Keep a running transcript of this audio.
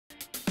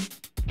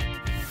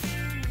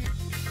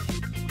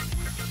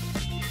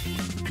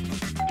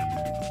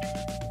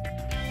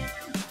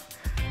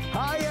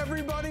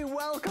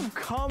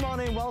come on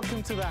in.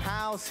 Welcome to the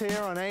house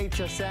here on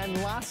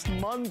HSN. Last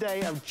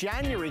Monday of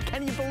January.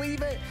 Can you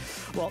believe it?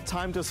 Well,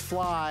 time does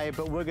fly,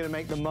 but we're going to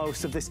make the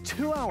most of this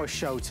 2-hour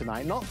show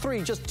tonight. Not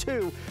 3, just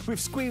 2. We've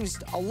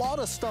squeezed a lot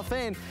of stuff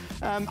in.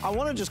 I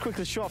want to just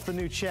quickly show off the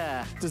new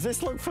chair. Does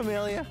this look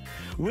familiar?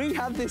 We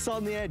had this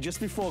on the air just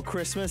before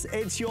Christmas.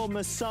 It's your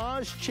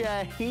massage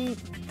chair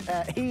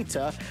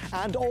heater,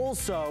 and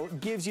also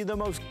gives you the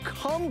most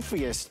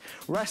comfiest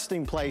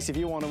resting place if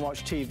you want to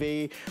watch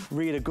TV,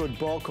 read a good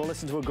book, or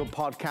listen to a good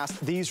podcast.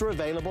 These are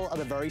available at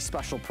a very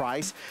special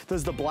price.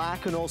 There's the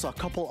black and also a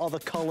couple other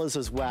colors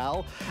as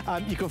well.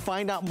 You can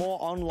find out more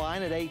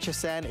online at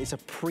HSN. It's a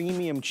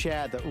premium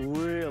chair that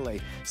really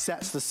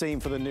sets the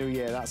scene for the new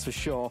year, that's for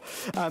sure.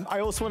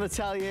 I also want to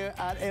tell you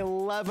at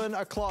 11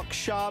 o'clock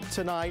sharp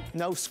tonight,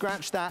 no,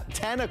 scratch that,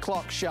 10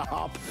 o'clock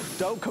sharp.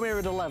 Don't come here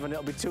at 11,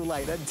 it'll be too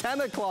late. At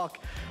 10 o'clock,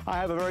 I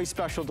have a very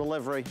special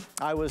delivery.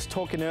 I was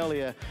talking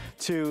earlier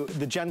to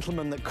the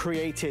gentleman that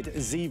created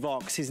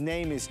Zvox. His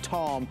name is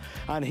Tom,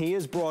 and he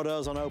has brought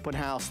us on Open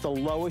House the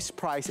lowest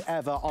price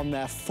ever on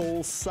their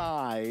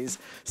full-size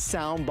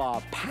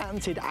soundbar,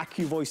 patented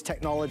AccuVoice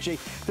technology.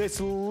 This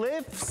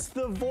lifts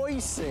the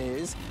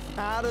voices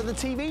out of the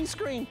TV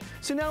screen.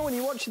 So now when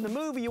you're watching the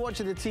movie, you're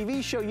watching the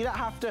TV show, you don't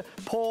have to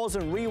pause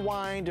and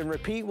rewind and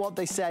repeat what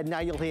they said. Now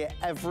you'll hear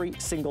every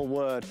single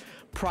word.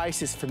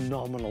 Price is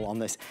phenomenal on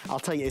this. I'll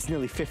tell you, it's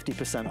nearly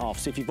 50% off.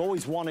 So if you've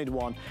always wanted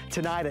one,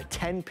 tonight at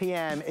 10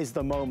 p.m. is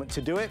the moment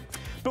to do it.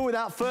 But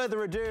without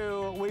further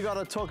ado, we got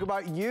to talk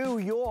about you,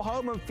 your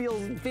home, and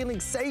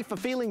feeling safer,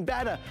 feeling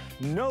better.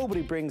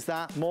 Nobody brings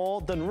that more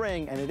than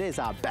Ring, and it is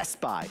our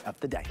best buy of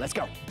the day. Let's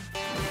go.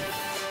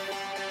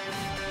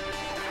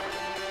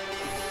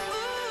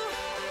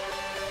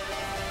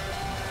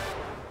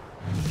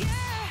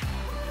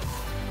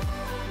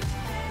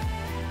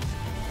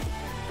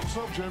 What's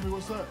up, Jamie?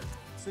 What's that?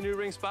 It's the new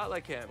Ring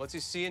Spotlight Cam. Lets you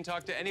see and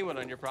talk to anyone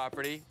on your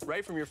property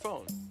right from your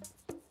phone.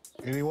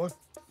 Anyone?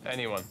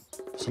 Anyone.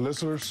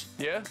 Solicitors?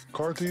 Yeah.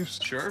 Car thieves?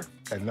 Sure.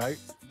 At night?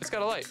 It's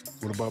got a light.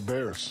 What about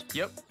bears?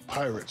 Yep.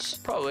 Pirates?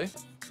 Probably.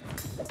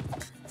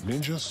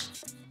 Ninjas?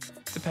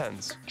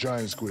 Depends.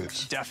 Giant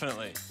squids?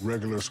 Definitely.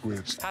 Regular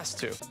squids? Has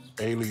to.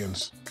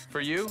 Aliens?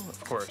 For you,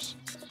 of course.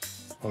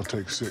 I'll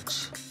take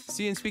 6.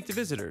 See and speak to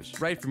visitors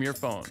right from your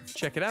phone.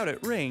 Check it out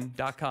at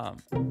ring.com.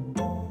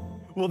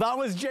 Well, that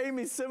was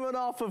Jamie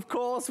Siminoff, of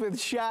course, with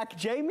Shaq.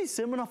 Jamie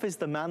Siminoff is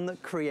the man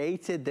that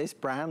created this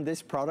brand,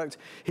 this product.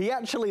 He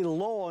actually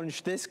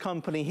launched this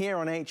company here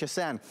on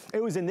HSN.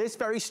 It was in this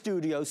very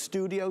studio,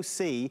 Studio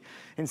C,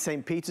 in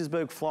St.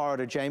 Petersburg,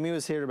 Florida. Jamie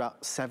was here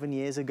about 7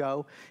 years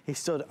ago. He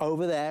stood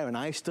over there, and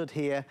I stood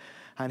here,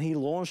 and he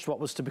launched what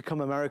was to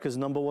become America's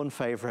 #1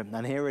 favorite,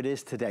 and here it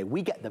is today.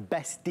 We get the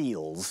best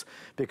deals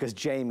because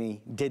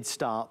Jamie did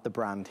start the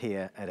brand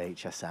here at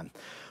HSN.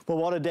 Well,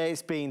 what a day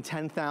it's been.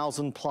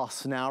 10,000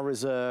 plus now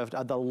reserved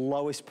at the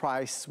lowest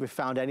price we've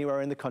found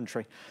anywhere in the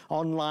country,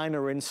 online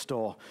or in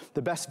store.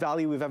 The best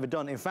value we've ever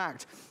done. In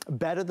fact,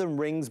 better than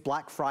Ring's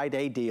Black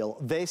Friday deal.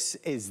 This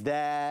is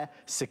their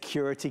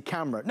security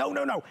camera. No,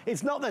 no, no,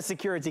 it's not their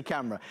security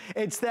camera.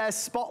 It's their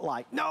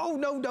spotlight. No,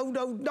 no, no,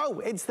 no, no.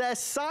 It's their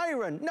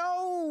siren.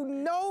 No,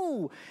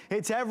 no.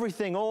 It's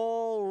everything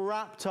all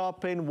wrapped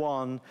up in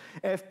one.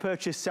 If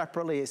purchased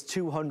separately, it's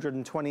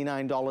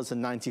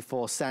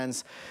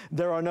 $229.94.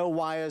 There are no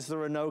wires,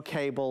 there are no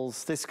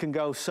cables. This can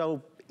go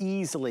so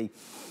easily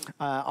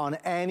on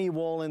any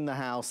wall in the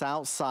house,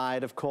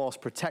 outside, of course,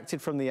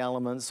 protected from the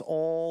elements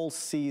all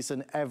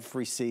season,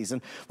 every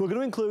season. We're going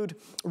to include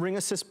Ring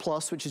Assist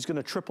Plus, which is going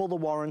to triple the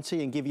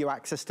warranty and give you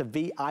access to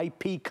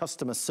VIP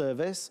customer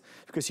service,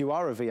 because you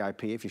are a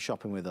VIP if you're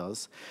shopping with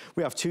us.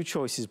 We have 2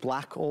 choices,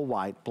 black or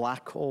white,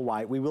 black or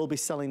white. We will be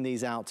selling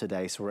these out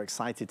today, so we're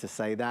excited to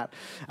say that.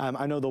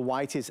 I know the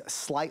white is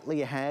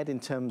slightly ahead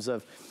in terms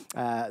of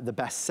the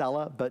best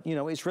seller, but you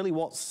know, it's really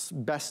what's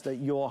best at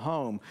your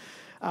home.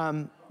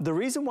 The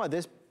reason why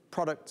this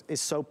product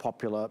is so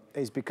popular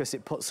is because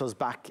it puts us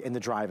back in the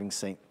driving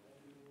seat.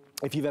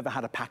 If you've ever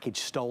had a package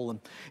stolen,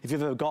 if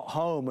you've ever got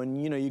home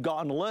and you know you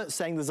got an alert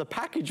saying there's a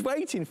package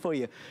waiting for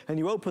you, and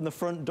you open the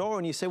front door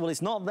and you say, well,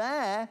 it's not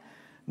there.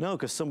 No,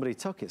 because somebody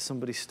took it,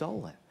 somebody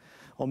stole it.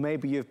 Or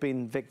maybe you've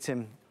been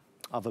victim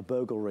of a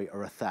burglary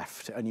or a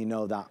theft, and you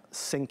know that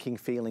sinking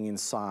feeling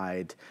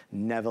inside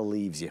never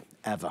leaves you,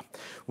 ever.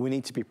 We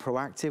need to be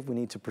proactive, we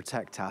need to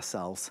protect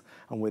ourselves,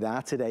 and with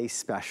our today's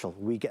special,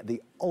 we get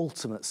the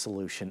ultimate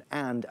solution,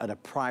 and at a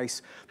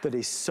price that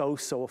is so,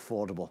 so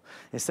affordable.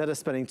 Instead of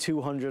spending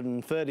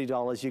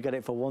 $230, you get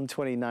it for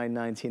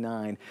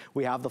 $129.99.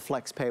 We have the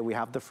flex pay, we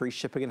have the free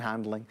shipping and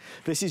handling.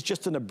 This is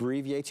just an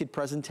abbreviated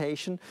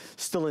presentation.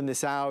 Still in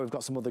this hour, we've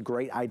got some other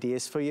great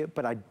ideas for you,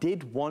 but I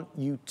did want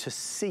you to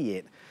see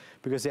it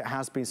because it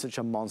has been such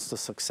a monster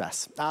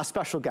success. Our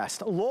special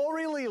guest,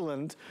 Lori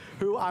Leland,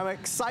 who I'm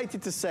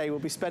excited to say will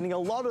be spending a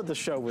lot of the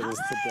show with us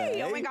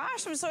today. Oh my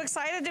gosh, I'm so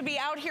excited to be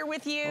out here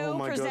with you,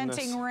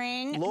 presenting goodness.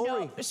 Ring.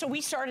 Lori. No, so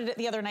we started it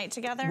the other night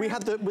together. We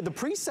had with the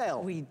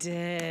pre-sale. We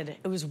did.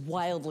 It was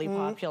wildly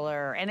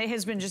popular, and it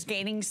has been just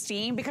gaining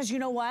steam because you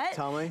know what?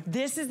 Tell me.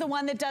 This is the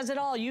one that does it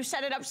all. You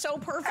set it up so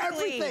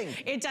perfectly.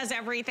 Everything. It does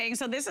everything.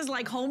 So this is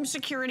like home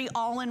security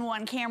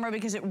all-in-one camera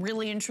because it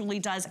really and truly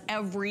does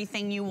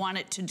everything you want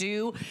it to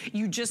do.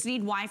 You just need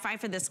Wi-Fi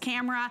for this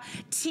camera.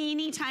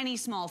 Teeny tiny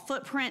small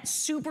footprint,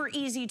 super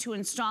easy to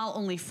install,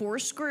 only 4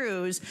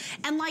 screws.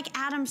 And like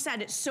Adam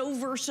said, it's so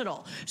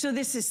versatile. So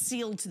this is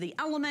sealed to the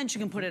elements. You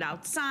can put it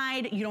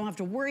outside. You don't have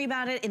to worry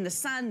about it in the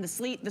sun, the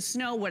sleet, the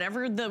snow,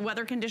 whatever the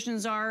weather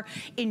conditions are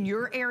in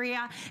your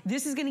area.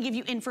 This is gonna give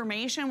you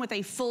information with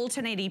a full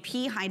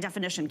 1080p high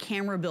definition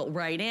camera built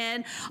right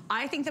in.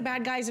 I think the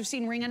bad guys have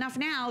seen Ring enough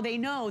now. They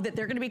know that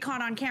they're gonna be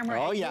caught on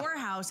camera at your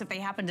house if they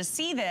happen to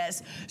see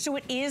this. So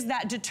it is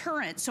that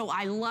deterrent. So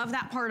I love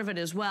that part of it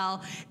as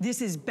well.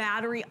 This is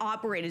battery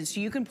operated, so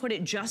you can put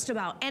it just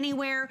about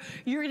anywhere.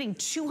 You're getting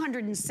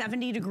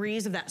 270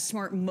 degrees of that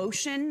smart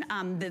motion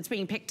that's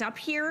being picked up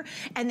here.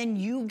 And then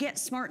you get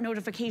smart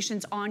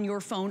notifications on your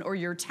phone or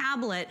your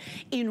tablet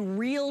in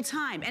real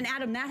time. And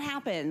Adam, that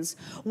happens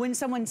when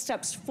someone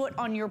steps foot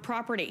on your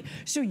property.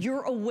 So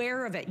you're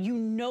aware of it. You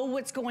know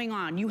what's going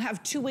on. You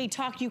have two-way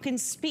talk. You can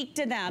speak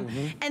to them.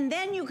 And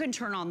then you can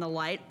turn on the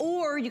light,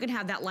 or you can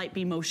have that light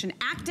be motion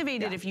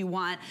activated if you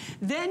want.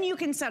 Then you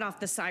can set off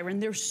the siren.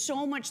 There's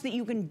so much that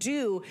you can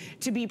do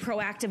to be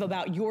proactive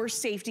about your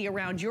safety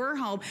around your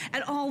home,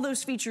 and all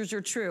those features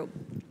are true.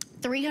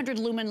 300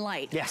 lumen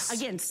light. Yes.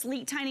 Again,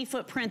 sleek, tiny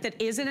footprint that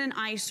isn't an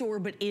eyesore,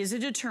 but is a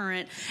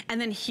deterrent.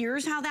 And then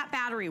here's how that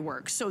battery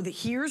works. So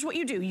here's what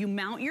you do. You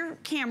mount your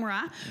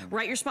camera,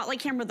 right? Your spotlight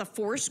camera, the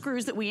 4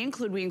 screws that we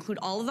include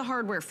all of the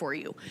hardware for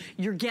you.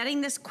 You're getting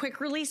this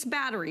quick release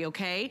battery,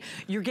 okay?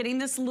 You're getting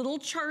this little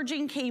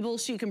charging cable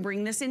so you can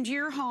bring this into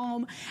your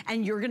home,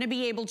 and you're gonna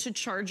be able to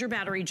charge your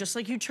battery just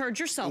like you charge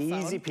your cell phone.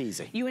 Easy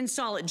peasy. You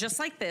install it just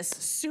like this,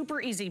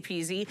 super easy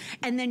peasy,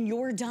 and then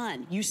you're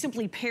done. You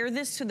simply pair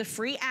this to the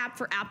free app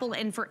for Apple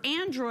and for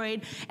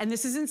Android, and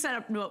this is in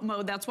setup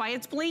mode, that's why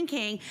it's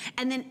blinking.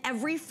 And then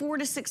every 4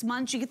 to 6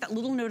 months, you get that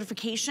little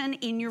notification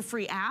in your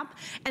free app,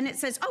 and it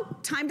says, oh,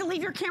 time to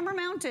leave your camera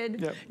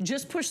mounted.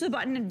 Just push the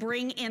button and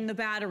bring in the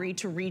battery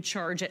to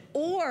recharge it.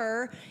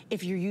 Or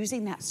if you're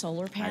using that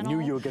solar panel, I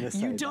knew you were gonna say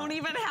you don't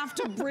even have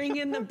to bring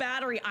in the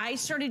battery. I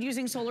started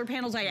using solar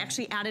panels. I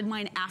actually added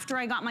mine after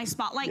I got my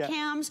spotlight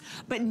cams,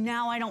 but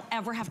now I don't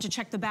ever have to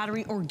check the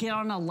battery or get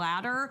on a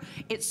ladder.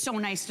 It's so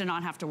nice to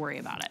not have to worry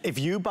about it. If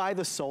you buy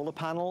the solar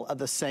panel at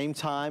the same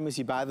time as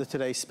you buy the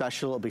Today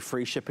Special, it'll be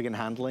free shipping and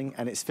handling,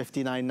 and it's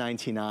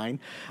 $59.99.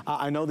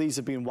 I know these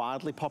have been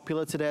wildly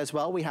popular today as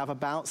well. We have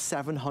about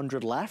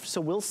 700 left,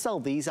 so we'll sell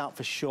these out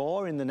for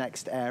sure in the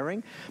next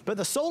airing. But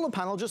the solar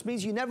panel just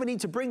means you never need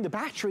to bring the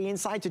battery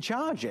inside to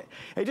charge it.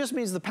 It just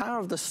means the power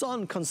of the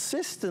sun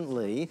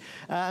consistently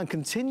and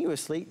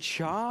continuously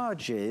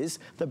charges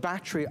the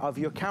battery of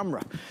your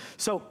camera.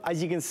 So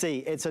as you can see,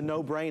 it's a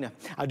no-brainer.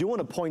 I do want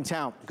to point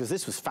out, because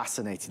this was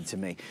fascinating to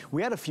me,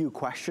 we had a few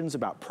questions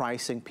about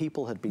pricing.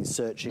 People had been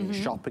searching and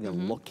shopping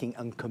and looking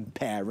and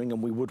comparing,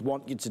 and we would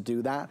want you to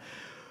do that.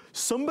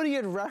 Somebody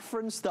had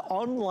referenced that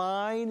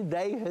online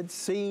they had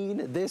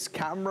seen this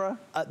camera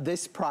at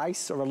this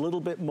price or a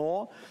little bit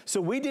more. So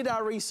we did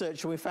our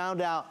research and we found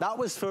out that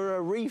was for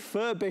a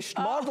refurbished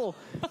model.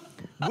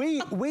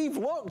 We've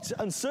looked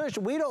and searched.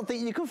 We don't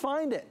think you can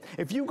find it.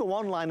 If you go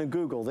online and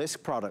Google this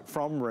product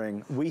from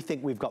Ring, we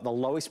think we've got the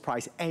lowest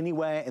price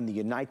anywhere in the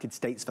United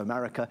States of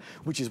America,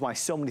 which is why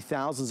so many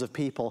thousands of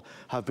people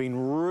have been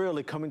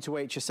really coming to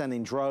HSN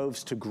in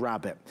droves to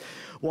grab it.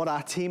 What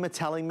our team are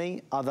telling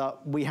me are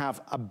that we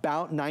have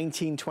about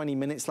 19, 20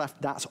 minutes left.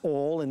 That's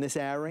all in this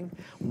airing.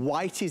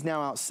 White is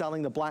now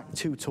outselling the black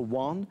 2 to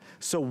 1.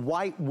 So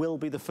white will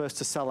be the first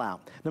to sell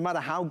out. No matter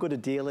how good a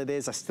deal it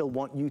is, I still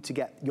want you to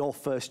get your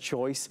first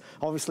choice.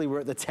 Obviously, we're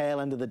at the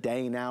tail end of the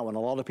day now, and a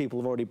lot of people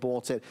have already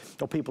bought it,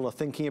 or people are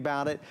thinking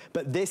about it.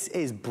 But this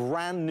is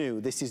brand new.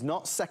 This is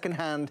not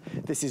secondhand.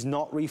 This is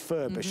not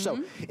refurbished.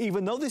 So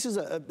even though this is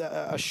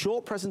a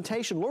short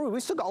presentation, Lori,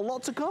 we've still got a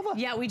lot to cover.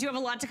 Yeah, we do have a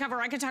lot to cover.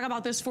 I could talk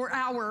about this for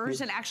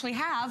hours, and actually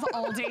have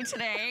all day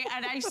today,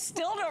 and I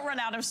still don't run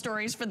out of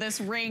stories for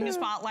this Ring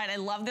Spotlight. I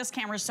love this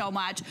camera so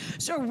much.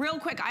 So real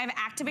quick, I've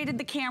activated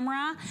the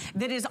camera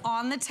that is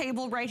on the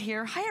table right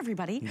here. Hi,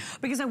 everybody.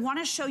 Because I want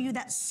to show you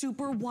that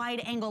super wide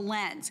angle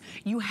lens.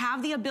 You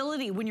have the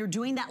ability when you're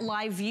doing that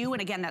live view,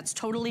 and again, that's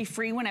totally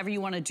free whenever you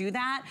want to do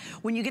that.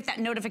 When you get that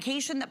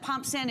notification that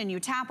pops in and you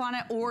tap on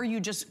it, or you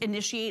just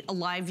initiate a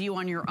live view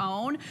on your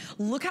own,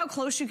 look how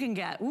close you can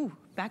get. Ooh.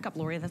 Back up,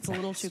 Lori, that's a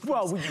little too close.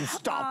 Well, we can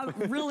stop.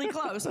 Really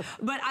close.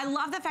 But I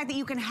love the fact that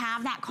you can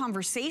have that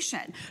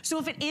conversation. So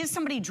if it is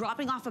somebody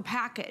dropping off a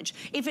package,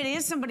 if it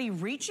is somebody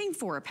reaching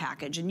for a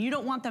package and you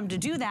don't want them to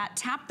do that,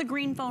 tap the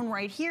green phone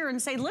right here and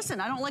say,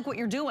 listen, I don't like what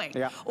you're doing.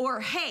 Or,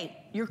 hey,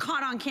 you're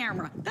caught on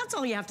camera. That's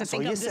all you have to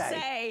think of to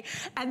say.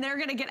 And they're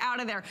gonna get out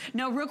of there.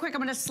 Now, real quick,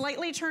 I'm gonna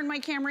slightly turn my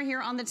camera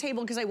here on the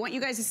table because I want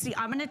you guys to see.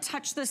 I'm gonna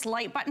touch this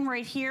light button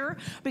right here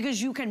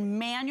because you can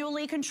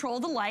manually control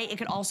the light. It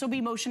can also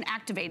be motion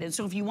activated.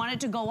 So if you want it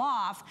to go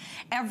off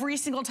every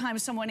single time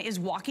someone is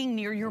walking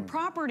near your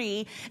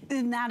property,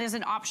 then that is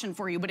an option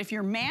for you. But if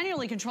you're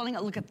manually controlling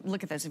it, look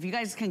at this. If you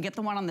guys can get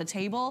the one on the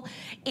table,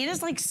 it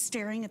is like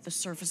staring at the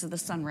surface of the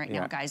sun right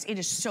now, guys. It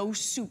is so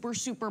super,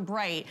 super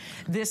bright,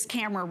 this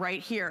camera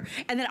right here.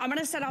 And then I'm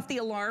gonna set off the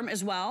alarm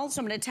as well.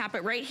 So I'm gonna tap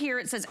it right here.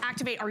 It says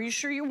activate, are you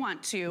sure you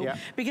want to?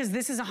 Because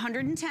this is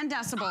 110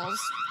 decibels.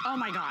 Oh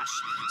my gosh.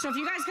 So if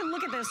you guys can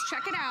look at this,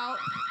 check it out.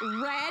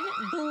 Red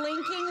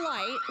blinking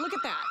light, look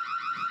at that.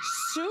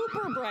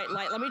 Super bright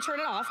light. Let me turn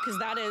it off because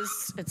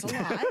it's a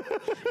lot.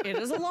 It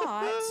is a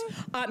lot.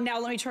 Now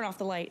let me turn off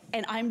the light.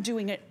 And I'm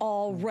doing it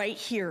all right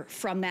here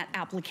from that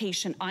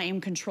application. I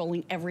am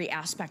controlling every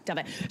aspect of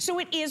it. So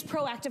it is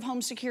proactive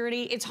home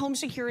security. It's home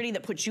security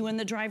that puts you in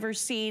the driver's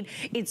seat.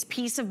 It's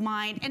peace of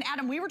mind. And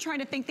Adam, we were trying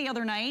to think the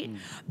other night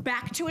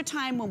back to a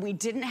time when we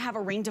didn't have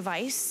a Ring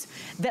device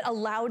that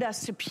allowed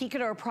us to peek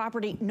at our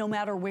property no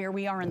matter where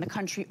we are in the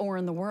country or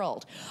in the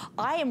world.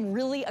 I am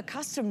really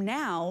accustomed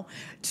now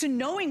to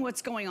knowing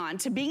what's going on,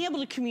 to being able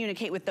to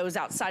communicate with those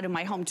outside of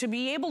my home, to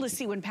be able to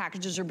see when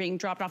packages are being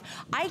dropped off.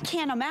 I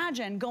can't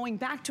imagine going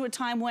back to a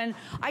time when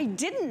I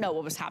didn't know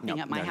what was happening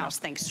at my house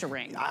thanks to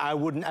Ring. I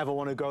wouldn't ever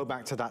want to go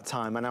back to that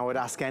time, and I would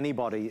ask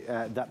anybody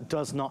that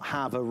does not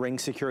have a Ring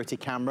security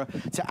camera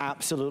to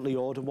absolutely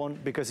order one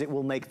because it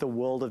will make the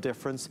world of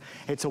difference.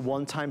 It's a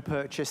one-time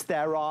purchase.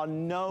 There are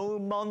no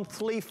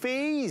monthly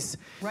fees.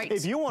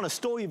 If you want to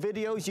store your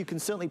videos, you can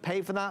certainly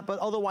pay for that, but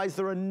otherwise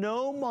there are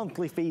no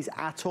monthly fees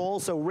at all.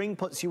 So Ring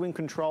puts you in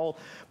control,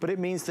 but it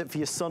means that for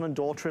your son and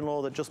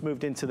daughter-in-law that just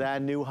moved into their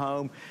new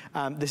home,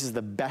 this is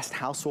the best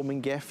housewarming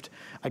gift.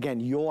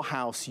 Again, your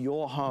house,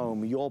 your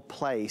home, your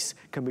place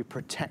can be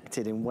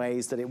protected in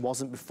ways that it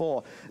wasn't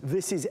before.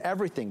 This is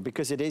everything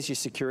because it is your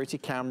security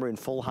camera in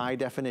full high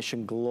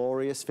definition,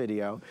 glorious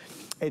video.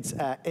 It's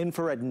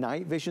infrared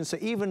night vision, so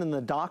even in the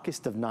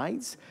darkest of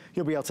nights,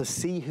 you'll be able to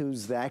see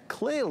who's there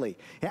clearly.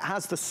 It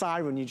has the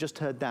siren, you just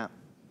heard that.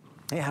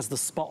 It has the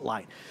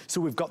spotlight. So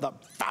we've got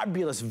that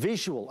fabulous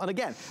visual. And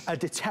again, a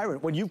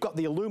deterrent. When you've got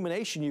the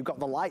illumination, you've got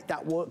the light,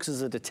 that works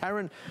as a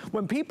deterrent.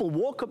 When people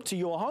walk up to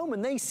your home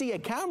and they see a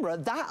camera,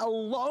 that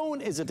alone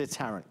is a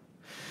deterrent.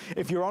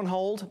 If you're on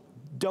hold,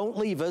 don't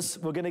leave us,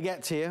 we're gonna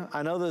get to you.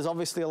 I know there's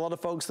obviously a lot of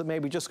folks that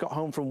maybe just got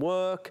home from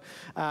work,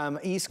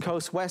 East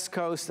Coast, West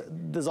Coast.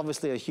 There's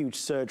obviously a huge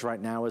surge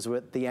right now as we're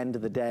at the end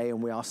of the day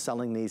and we are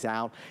selling these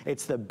out.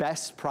 It's the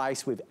best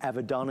price we've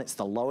ever done. It's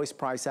the lowest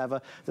price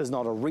ever. There's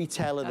not a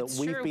retailer that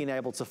we've been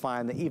able to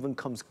find that even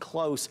comes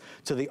close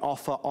to the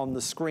offer on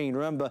the screen.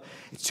 Remember,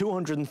 it's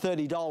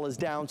 $230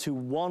 down to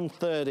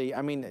 $130.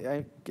 I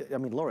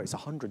mean, Laura, it's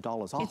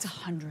 $100 off. It's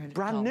 $100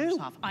 brand new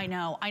off. I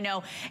know.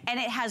 And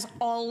it has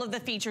all of the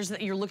features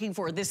that you're looking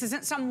for. This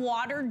isn't some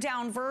watered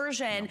down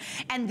version.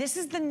 And this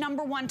is the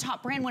 #1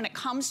 top brand when it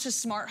comes to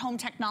smart home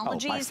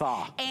technologies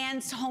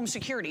and home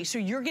security. So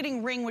you're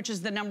getting Ring, which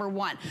is the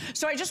 #1.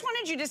 So I just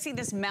wanted you to see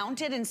this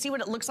mounted and see what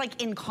it looks like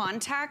in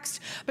context,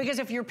 because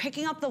if you're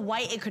picking up the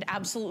white, it could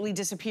absolutely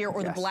disappear,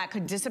 or the black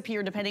could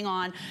disappear depending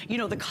on, you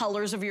know, the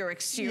colors of your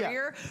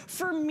exterior.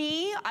 For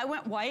me, I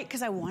went white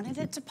because I wanted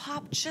it to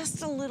pop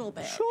just a little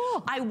bit.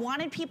 I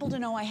wanted people to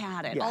know I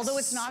had it. Although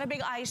it's not a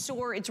big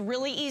eyesore, it's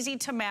really easy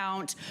to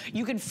mount.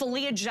 You can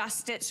fully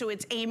adjust it so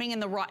it's aiming in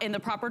the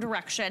proper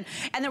direction.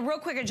 And then real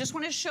quick, I just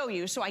want to show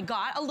you. So I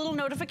got a little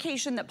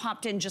notification that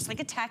popped in just like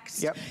a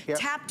text.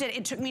 Tapped it,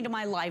 it took me to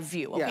my live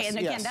view. Okay, and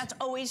again, that's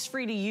always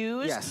free to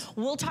use.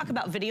 We'll talk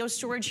about video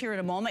storage here in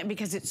a moment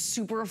because it's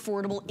super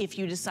affordable if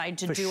you decide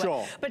to do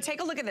it. But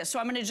take a look at this. So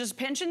I'm going to just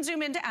pinch and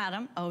zoom into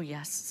Adam. Oh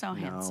yes, so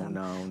handsome.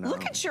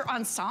 Look at your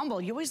ensemble.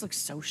 You always look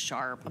so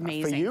sharp.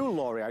 Amazing. For you,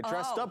 Lori, I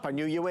dressed up. I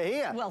knew you were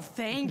here. Well,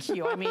 thank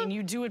you. I mean,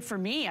 you do it for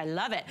me. I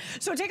love it.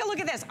 So take a look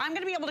at this. I'm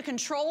going to be able to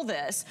control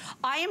this.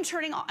 I am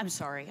turning on. I'm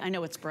sorry. I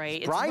know it's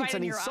bright. It's bright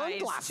in your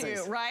eyes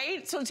too,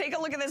 right? So take a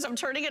look at this. I'm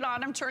turning it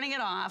on. I'm turning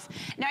it off.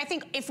 Now, I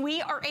think if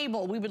we are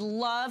able, we would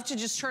love to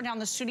just turn down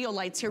the studio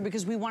lights here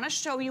because we want to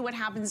show you what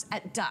happens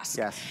at dusk.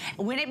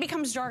 When it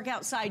becomes dark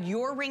outside,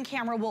 your Ring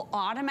camera will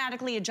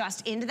automatically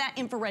adjust into that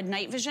infrared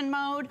night vision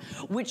mode,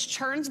 which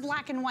turns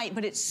black and white,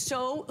 but it's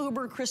so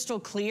uber crystal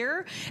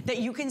clear that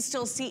you can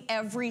still see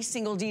every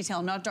single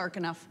detail. Not dark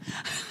enough.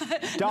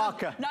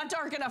 Darker. Not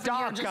dark enough in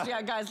here just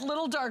yet, guys. A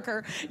little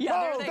darker.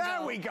 Yeah,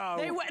 there we go.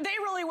 They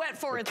really went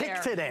for it there.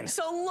 Kicked it in.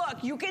 So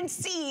look, you can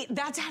see,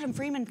 that's Adam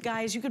Freeman,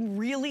 guys. You can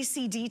really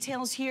see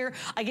details here.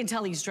 I can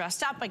tell he's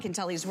dressed up. I can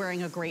tell he's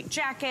wearing a great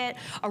jacket,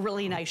 a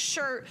really nice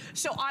shirt.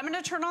 So I'm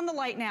gonna turn on the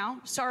light now.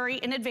 Sorry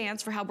in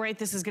advance for how bright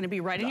this is gonna be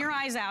right in your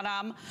eyes,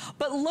 Adam.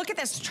 But look at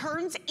this,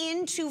 turns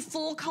into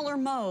full color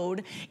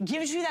mode,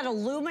 gives you that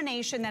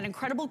illumination, that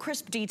incredible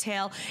crisp detail.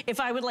 detail. If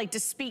I would like to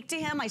speak to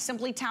him, I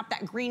simply tap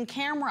that green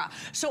camera.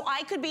 So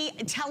I could be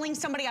telling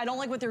somebody I don't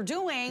like what they're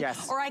doing,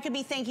 or I could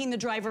be thanking the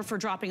driver for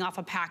dropping off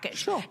a package.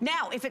 Sure.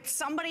 Now, if it's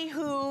somebody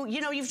who,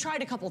 you know, you've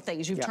tried a couple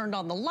things, you've turned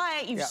on the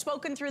light, you've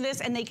spoken through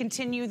this, and they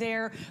continue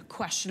their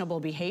questionable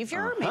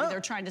behavior, maybe they're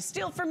trying to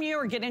steal from you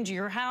or get into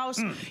your house,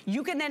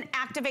 you can then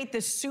activate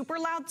this super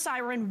loud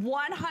siren,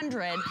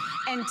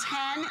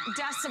 110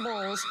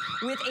 decibels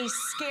with a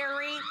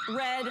scary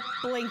red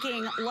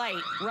blinking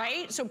light,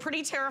 right? So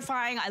pretty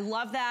terrifying. I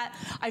love that.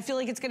 I feel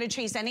like it's gonna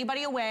chase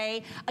anybody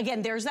away.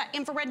 Again, there's that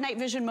infrared night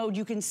vision mode.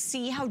 You can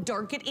see how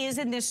dark it is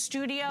in this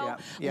studio.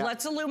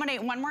 Let's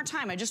illuminate one more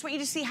time. I just want you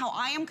to see how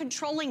I am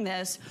controlling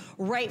this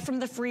right from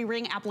the free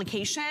Ring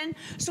application.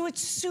 So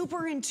it's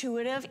super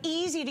intuitive,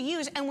 easy to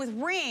use. And with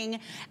Ring,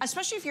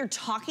 especially if you're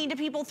talking to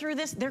people through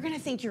this, they're gonna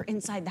think you're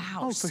inside the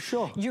house. Oh, for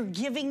sure. You're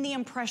giving the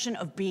impression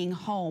of being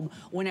home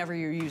whenever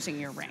you're using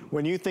your Ring.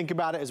 When you think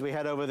about it, as we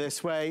head over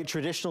this way,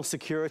 traditional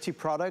security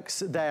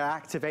products, they're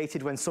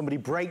activated when somebody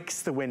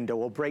breaks the window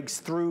or breaks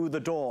through the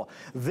door.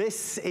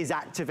 This is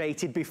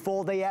activated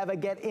before they ever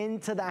get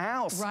into the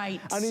house. Right.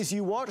 And as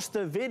you watch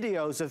the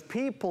videos of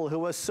people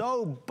who are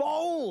so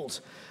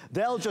bold,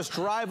 they'll just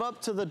drive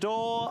up to the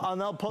door and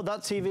they'll put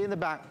that TV in the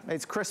back.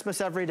 It's Christmas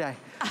every day.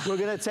 We're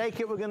gonna take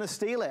it, we're gonna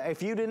steal it.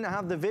 If you didn't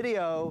have the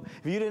video,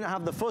 if you didn't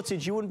have the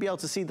footage, you wouldn't be able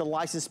to see the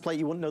license plate,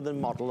 you wouldn't know the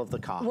model of the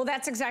car. Well,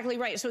 that's exactly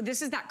right. So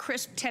this is that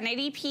crisp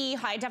 1080p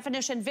high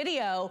definition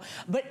video,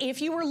 but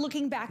if you were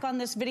looking back on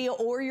this video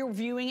or you're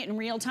viewing it in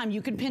real time,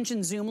 you could pinch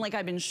and zoom like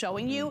I've been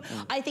showing you.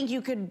 I think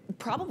you could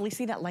probably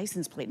see that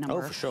license plate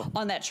number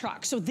on that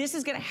truck. So this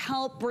is gonna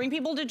help bring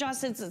people to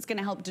justice, it's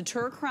gonna help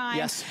deter crime.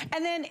 Yes.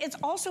 And then it's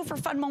also for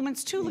fun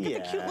moments too. Look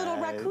at the cute little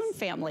raccoon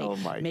family. Oh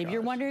my Maybe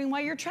you're wondering why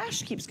your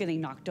trash keeps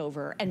getting knocked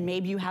over, and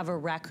maybe you have a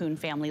raccoon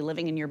family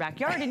living in your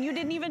backyard and you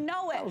didn't even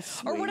know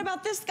it. Or what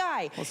about this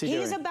guy?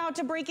 He's about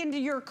to break into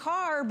your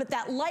car, but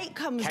that light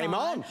comes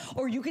on.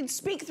 Or you can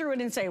speak through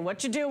it and say,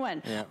 what you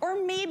doing?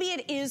 Or maybe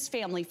it is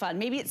family fun.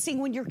 Maybe it's seeing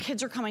when your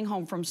kids are coming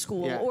home from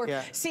school, or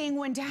seeing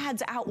when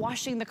dad's out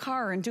washing the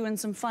car and doing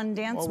some fun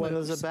dance moves. Or when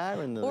there's a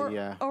bear in the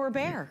or a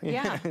bear, You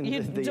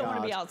don't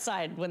want to be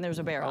outside when there's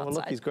a bear outside. Oh,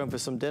 look, he's going for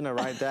some dinner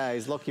right there.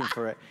 He's looking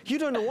for it. You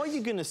don't know what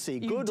you're going to see,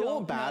 good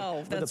or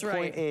bad. But the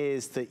point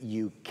is that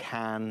you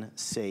can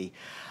see.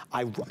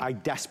 I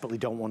desperately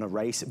don't want to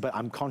race, but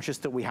I'm conscious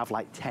that we have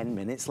like 10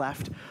 minutes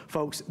left.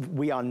 Folks,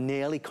 we are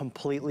nearly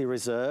completely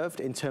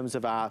reserved in terms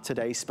of our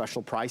today's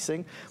special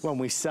pricing. When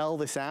we sell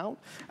this out,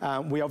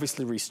 we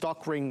obviously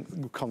restock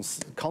Ring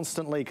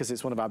constantly because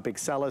it's one of our big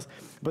sellers,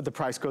 but the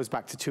price goes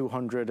back to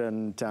 $200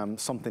 and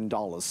something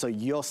dollars. So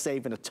you're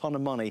saving a ton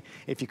of money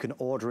if you can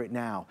order it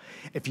now.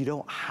 If you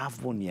don't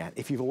have one yet,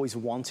 if you've always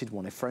wanted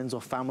one, if friends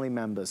or family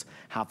members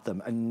have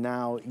them, and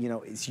now, you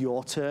know, it's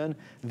your turn,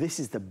 this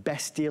is the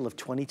best deal of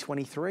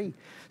 2023.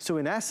 So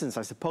in essence,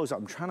 I suppose what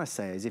I'm trying to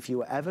say is if you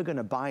were ever going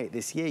to buy it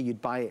this year,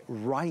 you'd buy it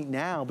right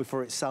now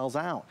before it sells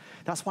out.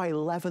 That's why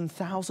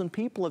 11,000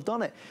 people have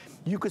done it.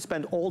 You could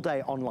spend all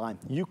day online.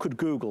 You could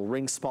Google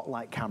Ring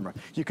Spotlight Camera.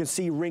 You can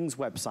see Ring's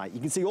website.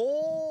 You can see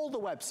all the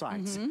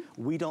websites.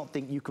 We don't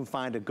think you can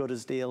find as good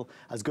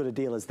a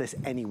deal as this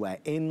anywhere,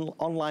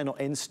 online or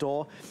in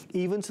store.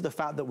 Even to the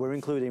fact that we're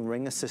including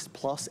Ring Assist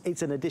Plus,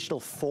 it's an additional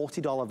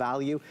 $40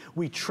 value.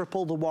 We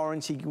triple the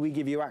warranty. We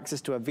give you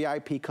access to a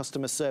VIP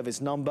customer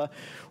service number.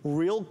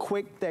 Real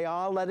quick, they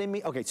are letting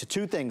me, okay, so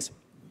two things.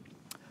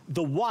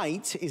 The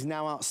white is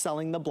now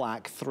outselling the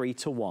black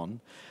 3-to-1.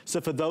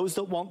 So for those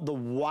that want the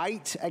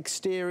white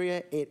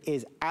exterior, it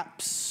is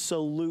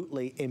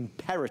absolutely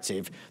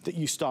imperative that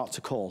you start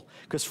to call.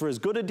 Because for as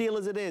good a deal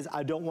as it is,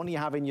 I don't want you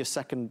having your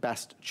second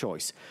best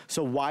choice.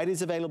 So white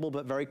is available,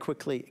 but very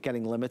quickly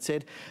getting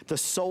limited. The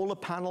solar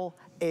panel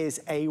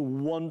is a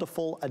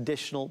wonderful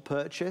additional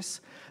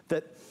purchase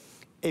that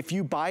if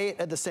you buy it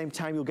at the same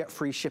time, you'll get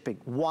free shipping.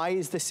 Why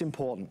is this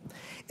important?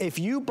 If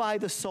you buy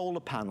the solar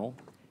panel,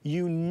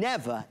 you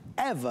never,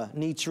 ever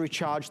need to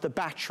recharge the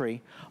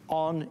battery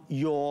on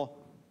your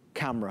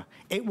camera.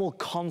 It will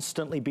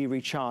constantly be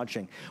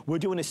recharging. We're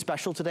doing a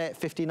special today at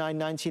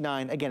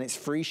 $59.99. Again, it's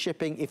free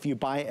shipping if you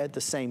buy it at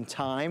the same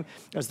time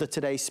as the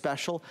today's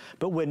special,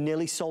 but we're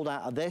nearly sold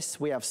out of this.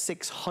 We have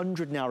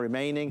 600 now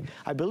remaining.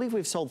 I believe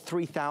we've sold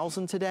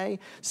 3,000 today,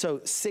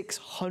 so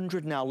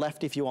 600 now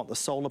left if you want the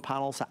solar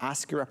panel, so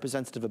ask your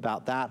representative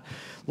about that.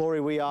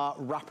 Lori, we are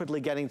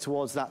rapidly getting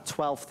towards that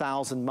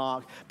 12,000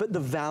 mark, but the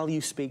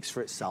value speaks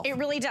for itself. It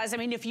really does. I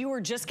mean, if you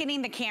were just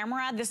getting the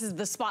camera, this is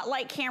the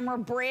Spotlight camera,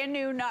 brand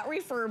new, not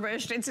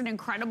refurbished. It's an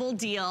incredible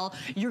deal.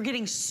 You're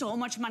getting so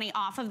much money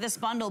off of this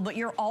bundle, but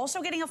you're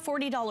also getting a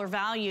 $40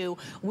 value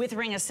with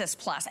Ring Assist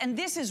Plus. And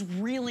this is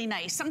really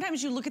nice.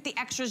 Sometimes you look at the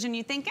extras and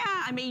you think,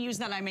 I may use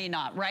that, I may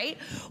not, right?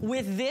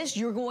 With this,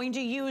 you're going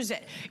to use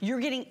it. You're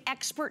getting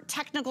expert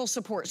technical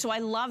support. So I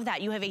love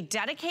that. You have a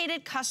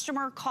dedicated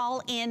customer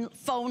call-in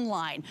phone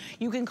line.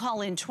 You can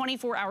call in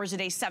 24 hours a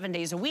day, 7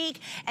 days a week,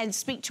 and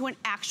speak to an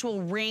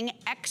actual Ring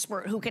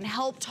expert who can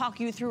help talk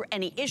you through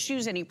any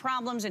issues, any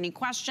problems, any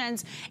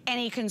questions.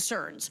 any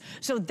concerns.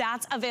 So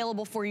that's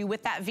available for you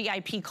with that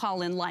VIP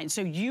call-in line.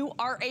 So you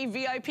are a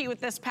VIP with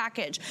this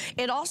package.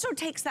 It also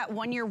takes that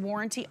 1-year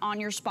warranty on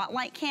your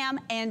Spotlight cam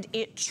and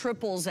it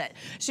triples it.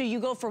 So you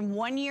go from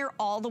 1 year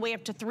all the way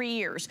up to 3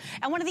 years.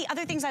 And one of the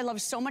other things I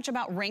love so much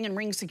about Ring and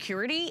Ring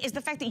Security is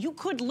the fact that you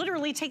could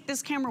literally take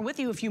this camera with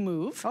you if you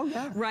move. Oh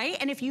yeah. Right?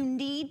 And if you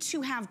need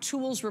to have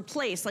tools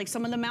replaced, like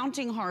some of the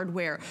mounting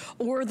hardware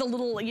or the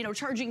little, you know,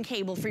 charging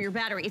cable for your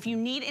battery, if you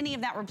need any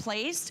of that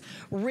replaced,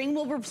 Ring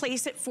will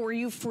replace it for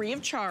you free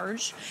of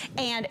charge.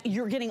 And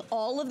you're getting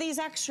all of these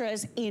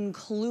extras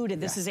included.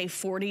 This is a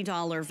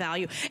 $40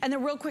 value. And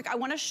then real quick, I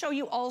want to show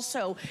you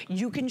also,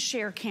 you can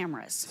share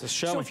cameras.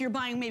 So if you're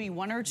buying maybe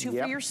 1 or 2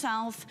 for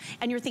yourself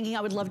and you're thinking,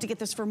 I would love to get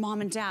this for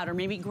mom and dad or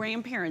maybe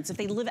grandparents, if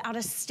they live out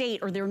of state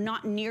or they're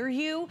not near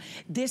you,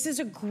 this is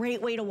a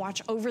great way to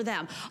watch over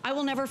them. I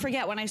will never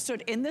forget when I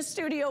stood in the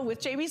studio with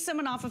Jamie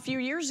Siminoff a few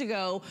years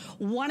ago,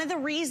 one of the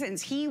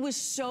reasons he was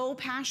so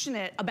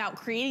passionate about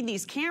creating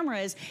these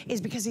cameras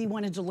is because he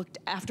wanted to look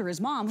after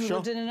his mom who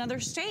lived in another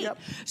state.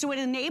 So it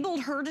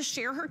enabled her to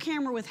share her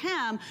camera with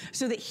him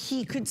so that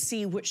he could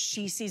see what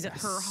she sees at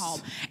her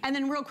home. And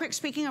then real quick,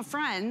 speaking of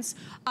friends,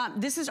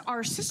 this is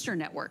our sister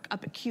network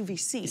up at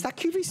QVC. Is that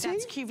QVC?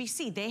 That's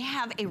QVC. They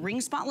have a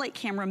Ring Spotlight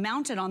camera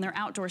mounted on their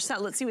outdoor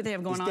set. Let's see what they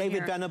have going on here. Is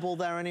David Venable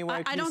there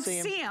anywhere? I don't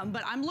see him,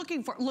 but I'm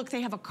looking for, look,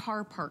 they have a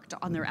car parked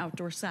on their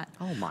outdoor set.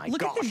 Oh my gosh.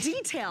 Look at the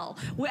detail.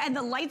 And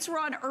the lights were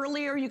on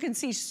earlier. You can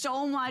see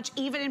so much,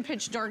 even in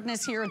pitch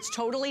darkness here. It's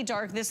totally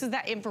dark. This is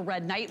that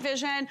infrared night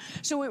vision.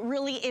 So it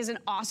really is an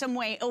awesome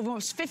way,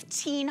 almost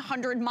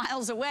 1,500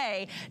 miles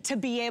away, to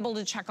be able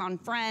to check on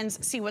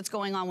friends, see what's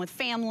going on with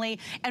family,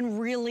 and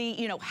really,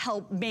 you know,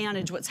 help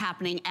manage what's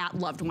happening at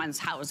loved ones'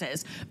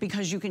 houses,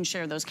 because you can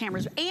share those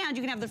cameras. And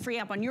you can have the free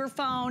app on your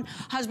phone.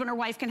 Husband or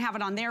wife can have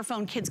it on their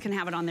phone. Kids can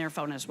have it on their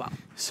phone as well.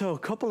 So a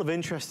couple of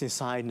interesting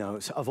side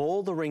notes. Of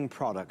all the Ring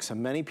products,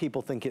 and many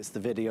people think it's the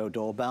video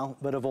doorbell,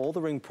 but of all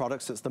the Ring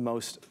products, it's the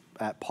most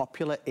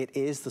popular. It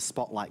is the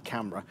Spotlight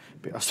camera.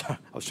 I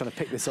was trying to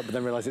pick this up, but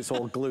then realized it's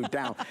all glued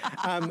down.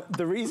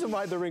 The reason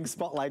why the Ring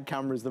Spotlight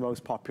camera is the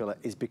most popular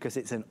is because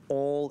it's an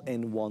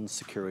all-in-one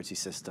security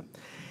system.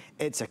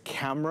 It's a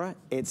camera,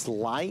 it's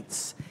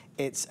lights,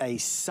 it's a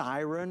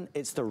siren,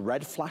 it's the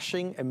red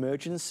flashing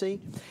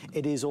emergency.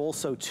 It is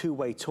also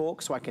two-way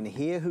talk, so I can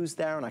hear who's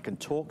there and I can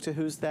talk to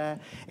who's there.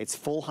 It's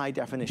full high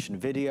definition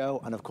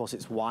video, and of course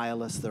it's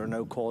wireless. There are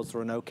no cords,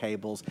 there are no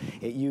cables.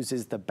 It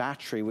uses the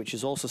battery, which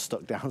is also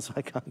stuck down, so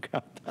I can't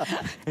grab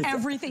that.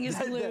 Everything is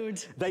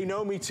glued. They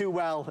know me too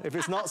well. If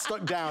it's not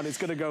stuck down, it's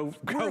gonna go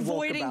We're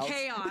avoiding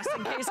chaos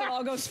in case it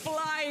all goes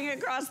flying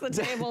across the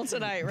table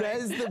tonight, right?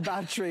 There's the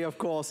battery, of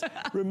course.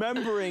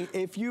 Remembering,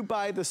 if you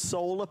buy the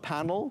solar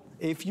panel,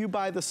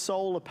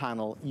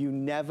 you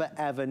never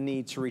ever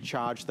need to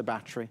recharge the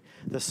battery.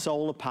 The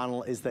solar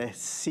panel is the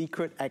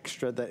secret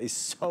extra that is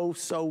so,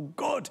 so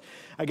good.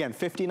 Again,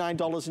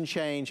 $59 and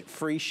change,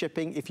 free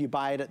shipping if you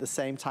buy it at the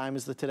same time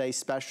as the today's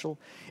special.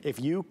 If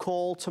you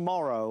call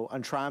tomorrow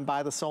and try and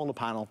buy the solar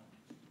panel,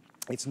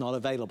 it's not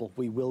available.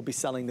 We will be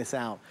selling this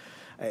out.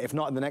 If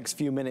not in the next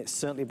few minutes,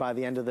 certainly by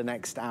the end of the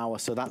next hour.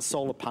 So that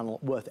solar panel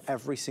worth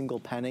every single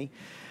penny.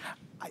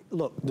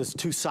 Look, there's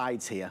two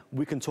sides here.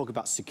 We can talk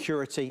about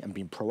security and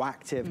being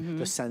proactive,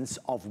 the sense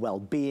of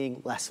well-being,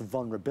 less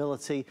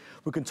vulnerability.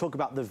 We can talk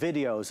about the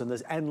videos, and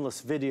there's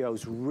endless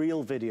videos,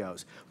 real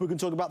videos. We can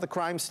talk about the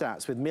crime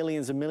stats with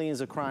millions and millions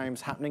of crimes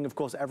happening, of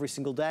course, every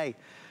single day.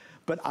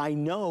 But I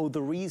know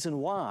the reason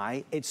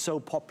why it's so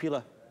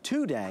popular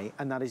today,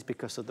 and that is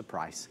because of the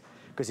price.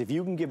 Because if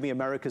you can give me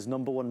America's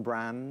 #1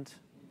 brand,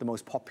 the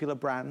most popular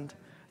brand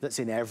that's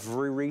in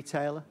every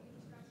retailer,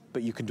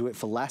 but you can do it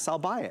for less, I'll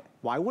buy it.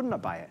 Why wouldn't I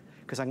buy it?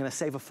 Because I'm gonna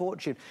save a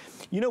fortune.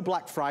 You know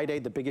Black Friday,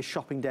 the biggest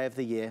shopping day of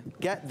the year?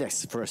 Get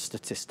this for a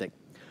statistic.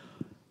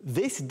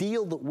 This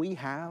deal that we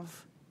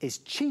have is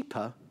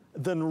cheaper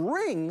than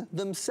Ring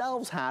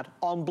themselves had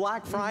on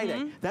Black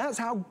Friday. That's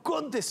how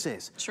good this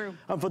is. True.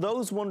 And for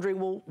those wondering,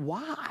 well,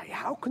 why?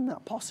 How can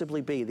that possibly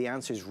be? The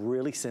answer is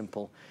really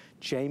simple.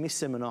 Jamie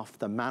Siminoff,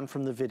 the man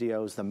from the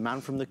videos, the man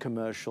from the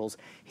commercials,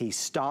 he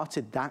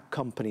started that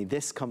company,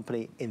 this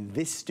company, in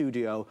this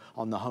studio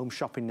on the Home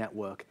Shopping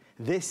Network.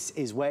 This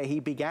is where he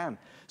began.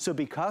 So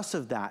because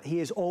of that, he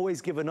has always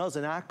given us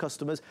and our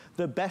customers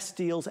the best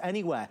deals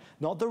anywhere.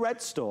 Not the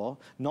red store,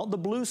 not the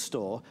blue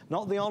store,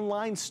 not the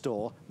online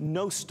store,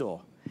 no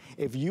store.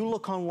 If you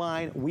look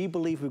online, we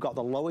believe we've got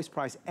the lowest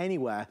price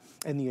anywhere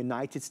in the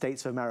United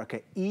States of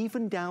America,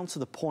 even down to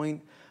the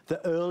point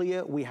that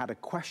earlier we had a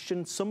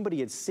question. Somebody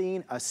had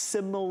seen a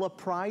similar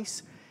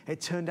price.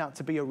 It turned out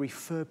to be a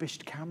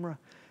refurbished camera.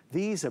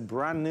 These are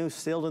brand new,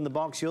 sealed in the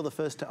box. You're the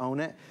first to own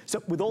it.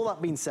 So with all that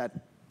being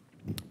said,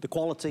 the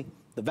quality,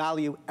 The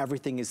value,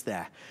 everything is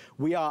there.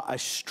 We are a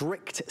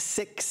strict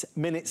 6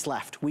 minutes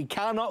left. We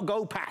cannot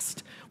go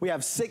past. We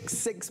have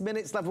six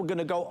minutes left. We're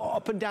gonna go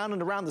up and down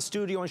and around the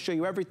studio and show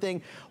you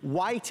everything.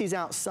 White is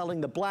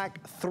outselling the black,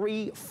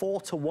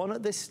 3-4 to 1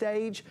 at this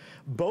stage.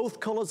 Both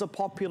colors are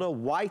popular.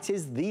 White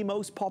is the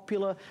most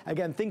popular.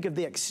 Again, think of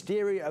the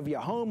exterior of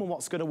your home and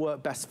what's gonna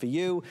work best for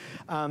you.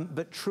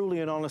 But truly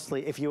and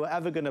honestly, if you were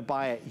ever gonna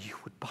buy it, you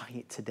would buy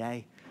it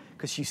today,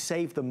 because you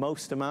save the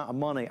most amount of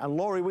money. And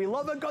Lori, we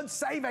love a good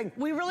saving.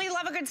 We really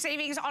love a good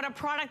savings on a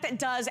product that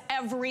does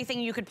everything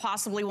you could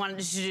possibly want it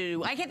to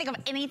do. I can't think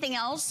of anything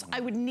else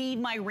I would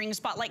need my Ring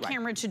Spotlight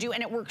camera to do,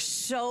 and it works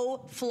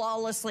so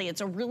flawlessly.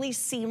 It's a really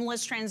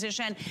seamless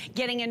transition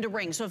getting into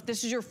Ring. So if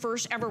this is your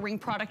first ever Ring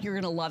product, you're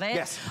gonna love it.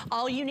 Yes.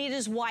 All you need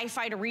is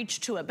Wi-Fi to reach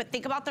to it. But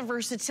think about the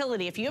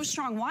versatility. If you have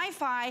strong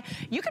Wi-Fi,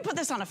 you could put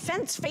this on a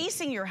fence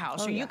facing your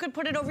house, or you could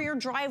put it over your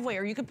driveway,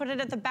 or you could put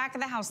it at the back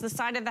of the house, the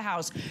side of the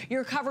house,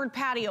 your covered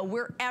patio,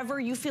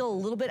 wherever you feel a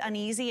little bit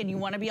uneasy and you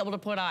want to be able to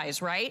put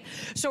eyes, right?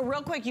 So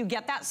real quick, you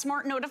get that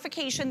smart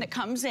notification that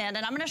comes in, and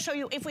I'm going to show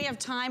you, if we have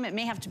time, it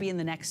may have to be in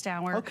the next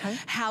hour,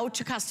 how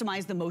to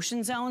customize the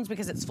motion zones,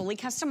 because it's fully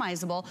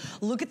customizable.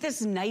 Look at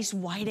this nice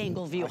wide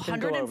angle view,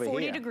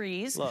 140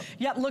 degrees. Look.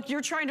 Yep, look,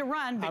 you're trying to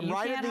run, but you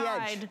right can't at the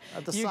hide. edge,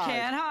 at the you side.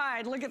 can't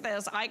hide. Look at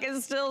this. I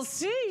can still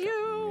see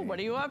you. What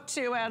are you up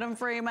to, Adam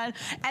Freeman?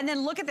 And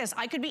then look at this.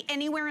 I could be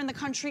anywhere in the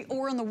country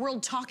or in the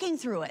world talking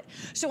through it.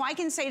 So I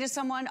can say to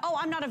someone, oh,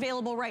 I'm not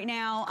available right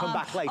now. Come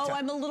back later. Oh,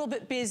 I'm a little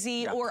bit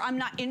busy, or I'm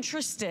not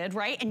interested,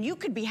 right? And you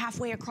could be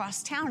halfway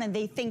across town and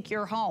they think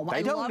you're home.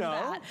 They don't love know.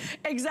 that.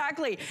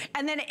 Exactly.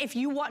 And then if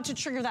you want to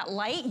trigger that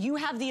light, you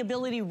have the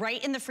ability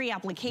right in the free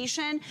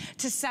application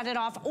to set it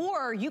off,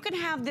 or you can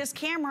have this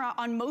camera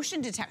on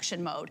motion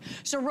detection mode.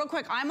 So real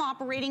quick, I'm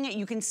operating it.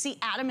 You can see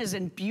Adam is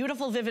in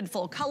beautiful, vivid,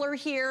 full color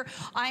here.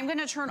 I'm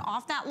gonna turn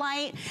off that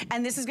light,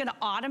 and this is gonna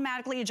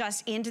automatically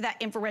adjust into that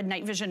infrared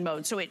night vision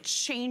mode. So it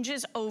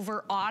changes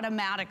over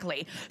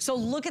automatically. So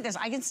look at this.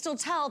 I can still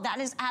tell that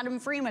is Adam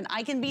Freeman.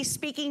 I can be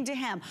speaking to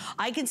him.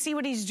 I can see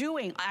what he's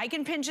doing. I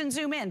can pinch and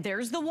zoom in.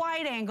 There's the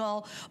wide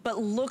angle, but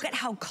look at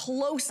how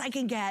close I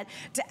can get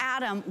to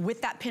Adam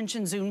with that pinch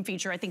and zoom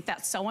feature. I think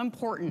that's so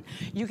important.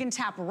 You can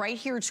tap right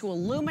here to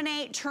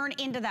illuminate, turn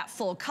into that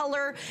full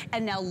color,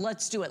 and now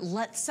let's do it.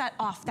 Let's set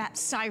off that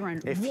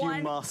siren. If you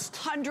must.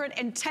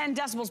 110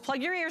 decibels.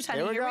 Plug your ears,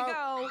 honey. Here we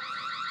go.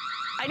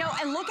 I know,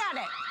 and look at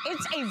it.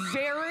 It's a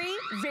very,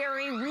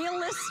 very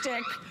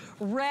realistic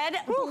red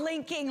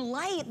blinking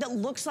light that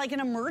looks like an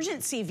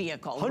emergency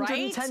vehicle,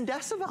 110 right?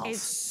 decibels. It's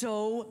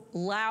so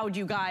loud,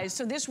 you guys.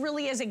 So this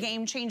really is a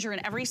game changer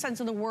in every sense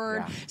of the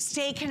word.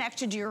 Stay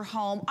connected to your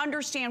home,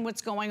 understand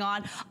what's going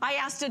on. I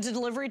asked a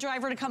delivery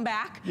driver to come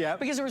back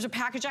because there was a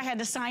package I had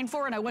to sign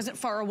for and I wasn't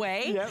far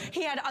away.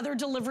 He had other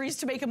deliveries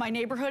to make in my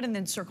neighborhood and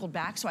then circled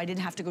back so I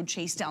didn't have to go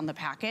chase down the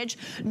package.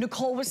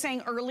 Nicole was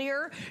saying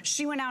earlier,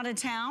 she went out of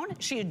town.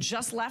 She had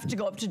just left to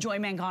go up to Joy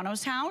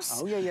Mangano's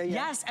house.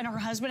 Yes, and her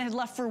husband had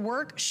left for work.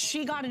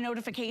 She got a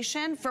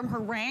notification from her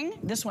Ring,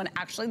 this one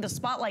actually, the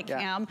Spotlight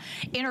cam,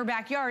 in her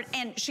backyard,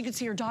 and she could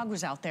see her dog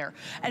was out there.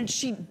 And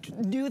she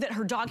knew that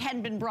her dog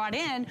hadn't been brought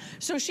in,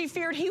 so she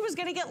feared he was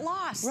gonna get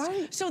lost.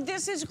 So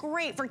this is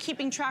great for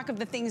keeping track of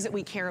the things that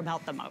we care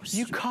about the most.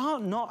 You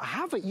can't not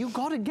have it. You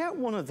gotta get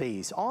one of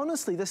these.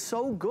 Honestly, they're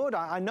so good.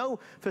 I know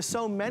for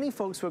so many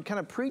folks we're kind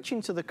of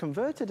preaching to the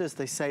converted, as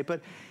they say,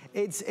 but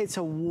it's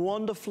a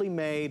wonderfully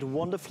made,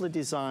 wonderfully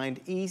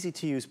designed, easy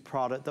to use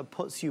product that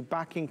puts you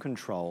back in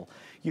control.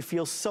 You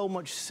feel so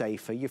much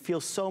safer. You feel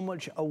so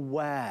much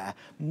aware,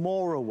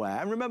 more aware.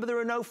 And remember, there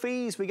are no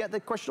fees. We get the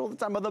question all the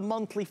time, are the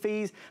monthly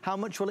fees? How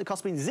much will it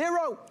cost me?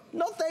 Zero,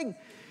 nothing.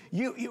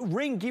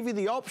 Ring give you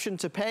the option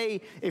to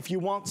pay if you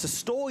want to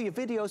store your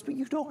videos, but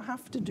you don't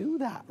have to do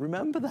that.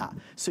 Remember that.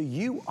 So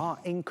you are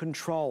in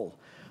control.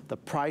 The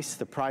price,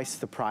 the price,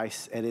 the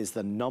price. It is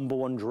the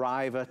 #1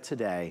 driver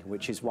today,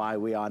 which is why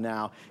we are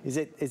now. Is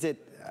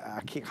it?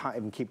 I can't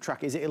even keep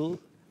track. Is it?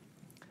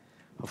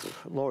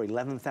 Lori,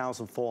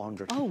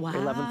 11,400. Oh, wow.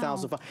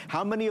 11,000.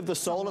 How many of the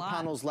solar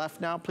panels left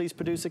now, please,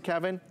 producer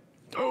Kevin?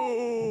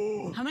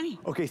 Oh! How many?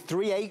 Okay,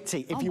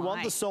 380. If you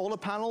want the solar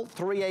panel,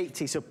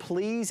 380. So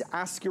please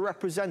ask your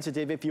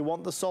representative if you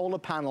want the solar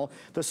panel.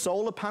 The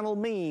solar panel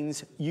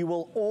means you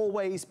will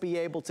always be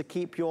able to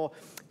keep your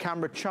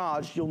camera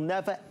charged. You'll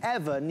never,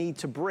 ever need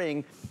to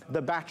bring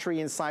the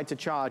battery inside to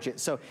charge it.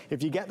 So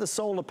if you get the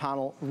solar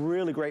panel,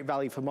 really great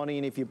value for money.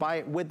 And if you buy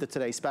it with the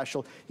Today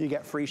Special, you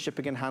get free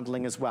shipping and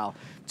handling as well.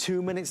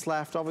 2 minutes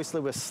left. Obviously,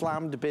 we're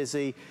slammed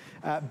busy.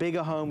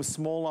 Bigger homes,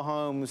 smaller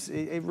homes,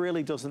 it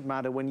really doesn't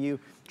matter. When you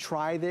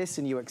try this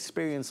and you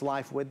experience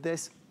life with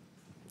this,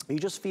 you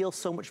just feel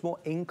so much more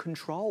in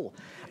control.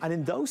 And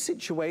in those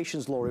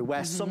situations, Lori,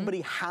 where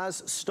somebody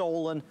has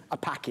stolen a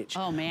package,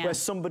 where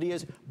somebody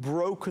has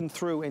broken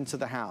through into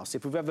the house,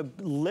 if we've ever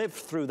lived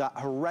through that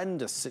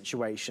horrendous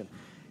situation,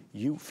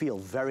 you feel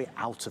very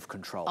out of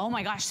control. Oh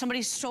my gosh,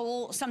 somebody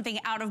stole something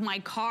out of my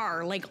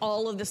car, like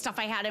all of the stuff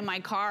I had in my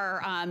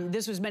car.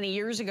 This was many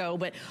years ago,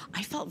 but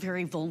I felt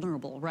very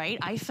vulnerable, right?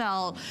 I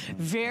felt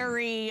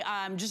very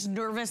just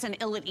nervous and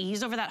ill at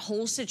ease over that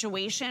whole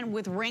situation.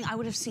 With Ring, I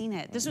would have seen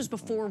it. This was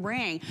before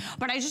Ring.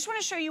 But I just want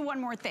to show you one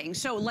more thing.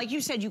 So like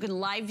you said, you can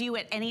live view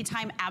at any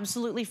time,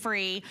 absolutely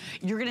free.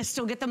 You're gonna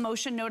still get the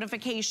motion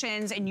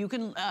notifications, and you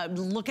can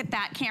look at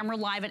that camera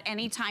live at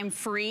any time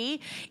free.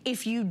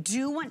 If you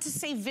do want to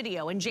save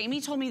video, and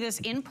Jamie told me this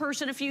in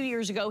person a few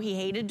years ago, he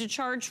hated to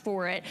charge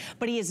for it,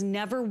 but he has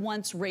never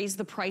once raised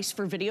the price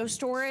for video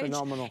storage.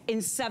 Phenomenal.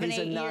 In 7,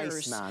 8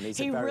 years. He's a nice man. He's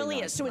he a very really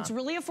nice is. So man. it's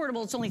really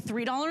affordable. It's only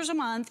 $3 a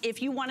month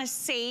if you want to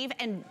save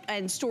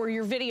and store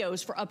your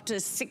videos for up to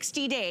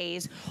 60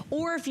 days.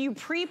 Or if you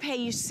prepay,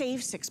 you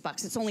save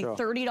 $6. It's only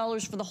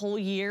 $30 for the whole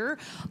year.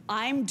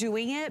 I'm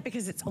doing it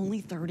because it's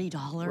only $30.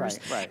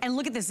 Right. And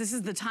look at this. This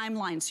is the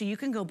timeline. So you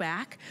can go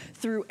back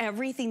through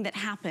everything that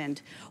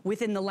happened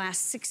within the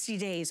last 60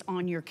 days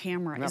on your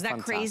camera. Isn't Is that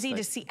that crazy to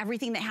fantastic? see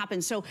everything that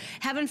happened? So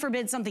heaven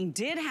forbid something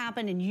did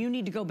happen and you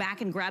need to go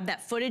back and grab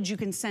that footage, you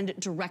can send it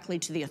directly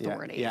to the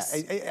authorities.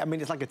 Yeah. I mean,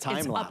 it's like a time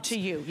It's lapse. up to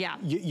you, yeah.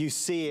 You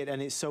see it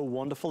and it's so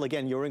wonderful.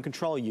 Again, you're in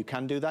control. You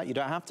can do that. You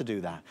don't have to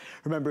do that.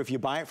 Remember, if you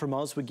buy it from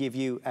us, we give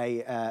you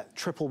a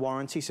triple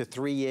warranty, so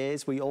 3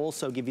 years. We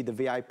also give you the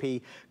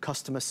VIP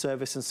customer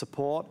service and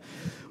support.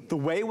 The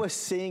way we're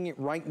seeing it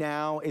right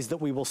now is that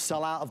we will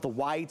sell out of the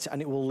white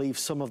and it will leave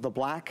some of the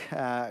black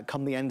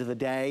come the end of the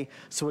day.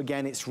 So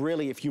again, it's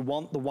really, if you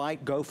want the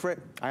white, go for it.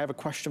 I have a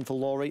question for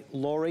Lori.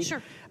 Lori,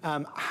 sure.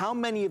 How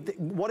many of the,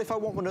 what if I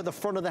want one at the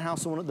front of the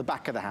house and one at the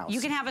back of the house?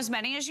 You can have as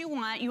many as you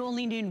want. You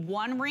only need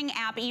one Ring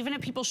app. Even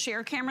if people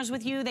share cameras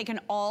with you, they can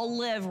all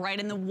live right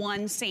in the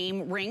one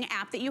same Ring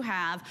app that you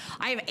have.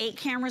 I have 8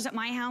 cameras at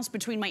my house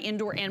between my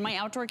indoor and my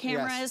outdoor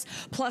cameras,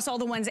 plus all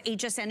the ones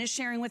HSN is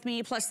sharing with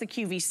me, plus the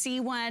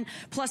QVC one,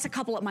 plus a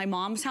couple at my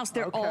mom's house.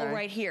 They're all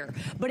right here.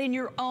 But in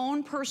your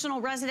own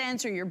personal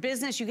residence or your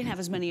business, you can have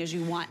as many as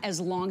you want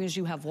as long as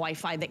you have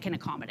Wi-Fi that can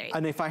accommodate.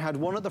 And if I had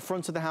one at the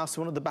front of the house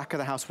and one at the back of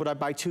the house, would I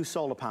buy 2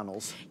 solar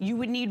panels? You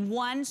would need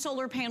 1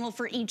 solar panel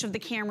for each of the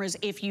cameras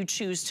if you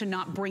choose to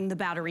not bring the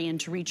battery in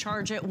to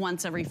recharge it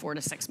once every 4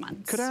 to 6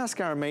 months. Could I ask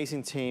our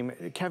amazing team,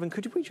 Kevin,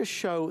 could we just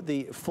show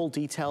the full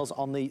details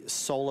on the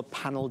solar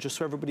panel just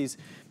so everybody's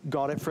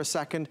got it for a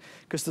second?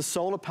 Because the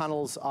solar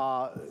panels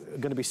are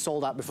going to be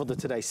sold out before the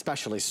Today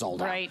Special is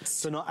sold out. Right.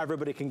 So not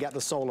everybody can get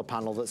the solar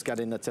panel that's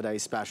getting the Today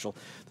Special.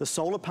 The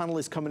solar panel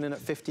is coming in at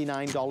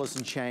 $59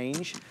 and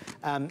change.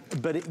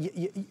 But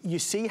you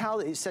see how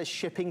it says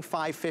shipping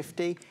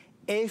 $550?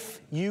 If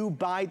you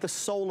buy the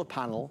solar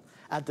panel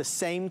at the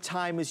same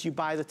time as you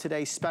buy the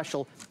Today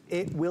Special,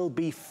 it will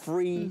be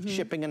free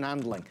shipping and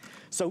handling.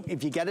 So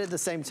if you get it at the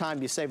same time,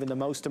 you're saving the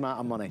most amount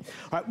of money.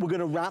 All right, we're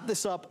gonna wrap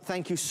this up.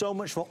 Thank you so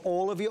much for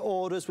all of your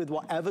orders. With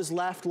whatever's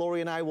left, Lori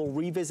and I will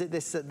revisit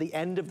this at the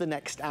end of the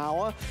next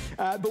hour.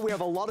 But we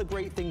have a lot of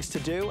great things to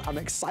do. I'm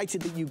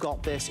excited that you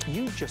got this.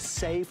 You just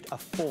saved a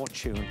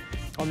fortune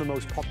on the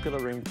most popular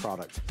Ring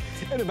product.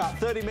 In about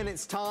 30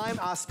 minutes time,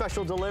 our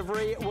special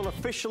delivery will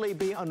officially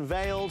be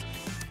unveiled.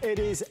 It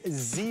is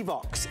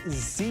Zvox.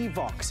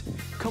 Zvox.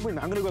 Come with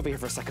me. I'm going to go over here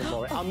for a second,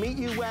 Lori. I'll meet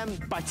you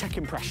by Tech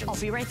Impressions. I'll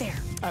be right there.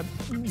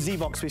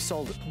 Zvox, we've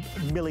sold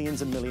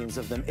millions and millions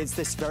of them. It's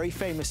this very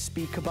famous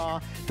speaker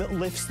bar that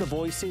lifts the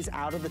voices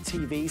out of the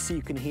TV so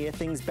you can hear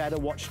things better,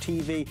 watch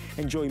TV,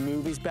 enjoy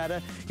movies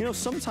better. You know,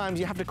 sometimes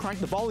you have to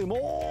crank the volume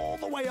all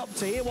the way up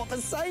to hear what they're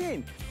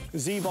saying.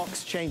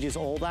 Zvox changes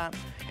all that.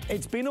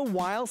 It's been a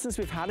while since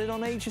we've had it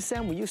on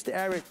HSN. We used to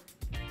air it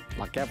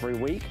like every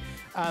week.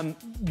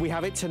 We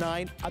have it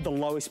tonight at the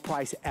lowest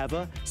price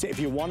ever. So if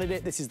you wanted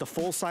it, this is the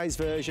full-size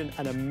version,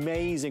 an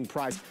amazing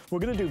price. We're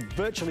gonna do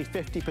virtually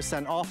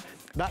 50% off.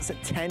 That's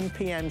at 10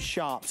 p.m.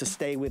 sharp, so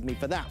stay with me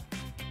for that.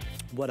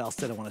 What else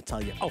did I want to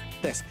tell you? Oh,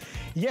 this.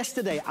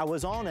 Yesterday, I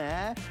was on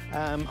air.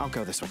 I'll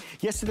go this way.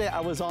 Yesterday, I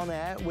was on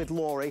air with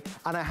Lori,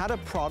 and I had a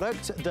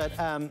product that,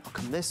 I'll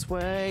come this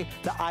way,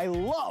 that I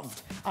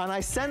loved. And I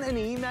sent an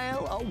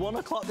email at 1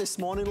 o'clock this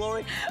morning,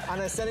 Lori,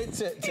 and I sent it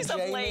to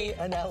Jamie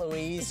and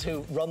Eloise,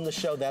 who run the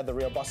show. They're the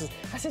real bosses.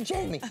 I said,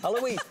 Jamie,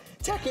 Eloise,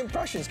 Tech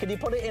Impressions, can you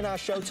put it in our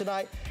show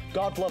tonight?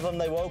 God love them,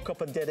 they woke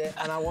up and did it,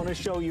 and I want to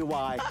show you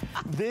why.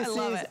 This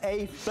is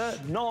a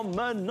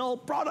phenomenal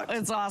product.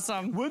 It's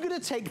awesome. We're going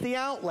to take the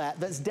outlet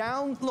that's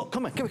down. Look,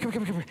 come on.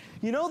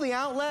 You know the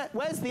outlet?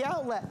 Where's the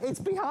outlet? It's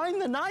behind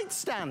the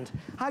nightstand.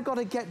 I got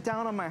to get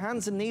down on my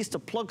hands and knees to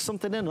plug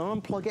something in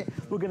and unplug it.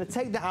 We're going to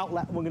take the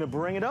outlet, we're going to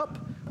bring it up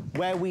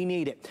where we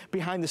need it.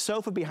 Behind the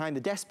sofa, behind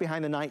the desk,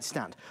 behind the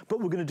nightstand. But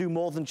we're going to do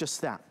more than just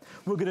that.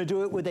 We're going to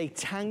do it with a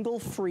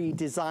tangle-free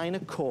designer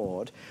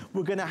cord.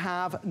 We're going to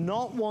have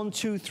not 1,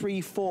 2, 3,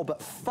 4,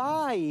 but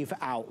 5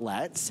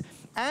 outlets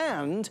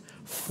and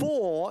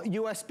 4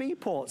 USB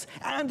ports.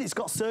 And it's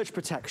got surge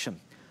protection.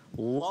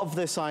 Love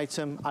this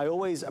item. I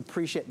always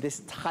appreciate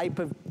this type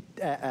of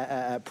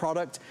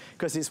product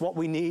because it's what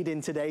we need in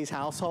today's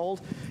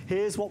household.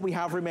 Here's what we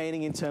have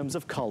remaining in terms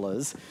of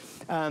colors.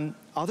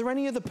 Are there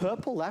any of the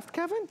purple left,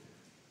 Kevin?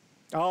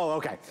 Oh,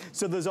 okay.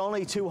 So there's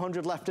only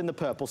 200 left in the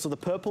purple. So the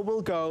purple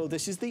will go.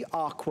 This is the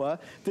aqua.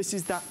 This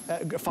is that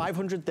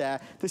 500 there.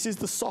 This is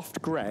the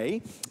soft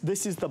gray.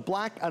 This is the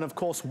black. And of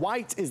course,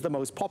 white is the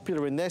most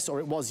popular in this, or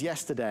it was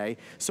yesterday.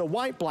 So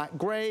white, black,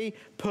 gray,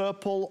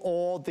 purple,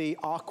 or the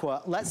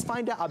aqua. Let's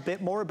find out a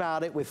bit more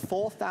about it with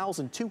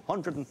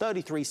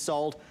 4,233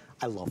 sold.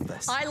 I love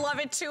this. I love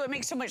it too. It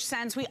makes so much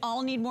sense. We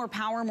all need more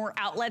power, more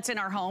outlets in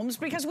our homes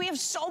because we have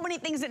so many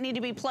things that need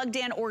to be plugged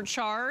in or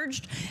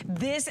charged.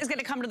 This is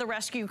gonna come to the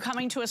rescue,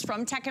 coming to us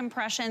from Tech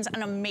Impressions,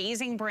 an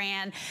amazing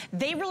brand.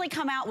 They really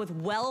come out with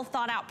well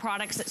thought out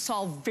products that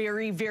solve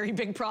very, very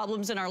big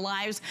problems in our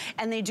lives,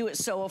 and they do it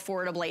so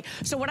affordably.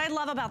 So what I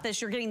love about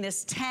this, you're getting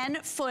this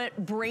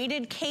 10-foot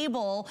braided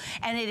cable,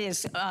 and it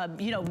is,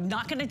 you know,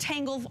 not gonna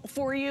tangle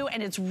for you,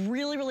 and it's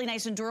really, really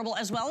nice and durable,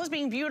 as well as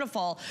being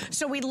beautiful.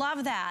 So we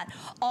love that.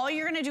 All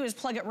you're gonna do is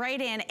plug it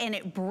right in, and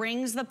it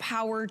brings the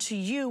power to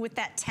you with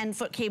that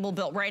 10-foot cable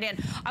built right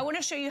in. I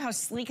wanna show you how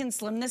sleek and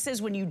slim this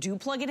is when you do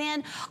plug it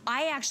in.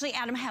 I actually,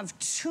 Adam, have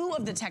 2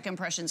 of the Tech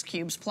Impressions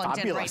cubes plugged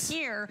in right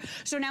here.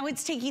 So now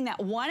it's taking that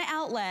one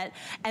outlet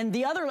and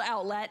the other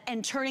outlet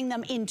and turning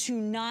them into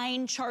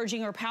 9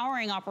 charging or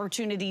powering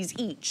opportunities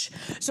each.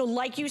 So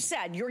like you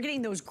said, you're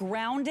getting those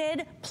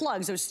grounded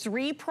plugs, those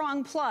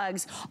 3-prong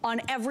plugs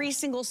on every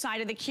single side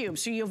of the cube.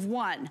 So you have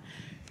 1,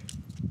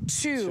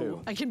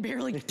 2, I can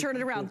barely turn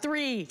it around,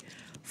 3,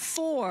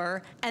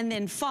 4, and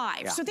then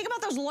 5. So think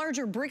about those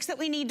larger bricks that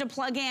we need to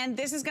plug in.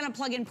 This is gonna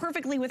plug in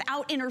perfectly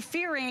without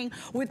interfering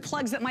with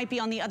plugs that might be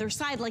on the other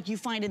side like you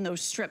find in those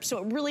strips. So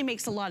it really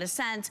makes a lot of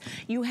sense.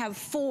 You have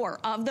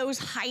 4 of those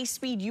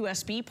high-speed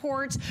USB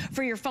ports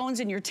for your phones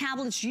and your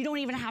tablets. You don't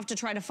even have to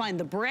try to find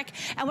the brick.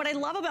 And what I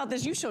love about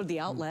this, you showed the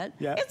outlet.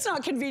 Yeah. It's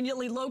not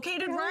conveniently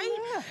located, right?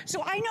 Yeah.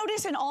 So I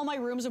notice in all my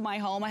rooms of my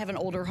home, I have an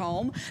older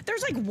home,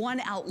 there's like 1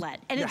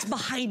 outlet and it's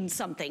behind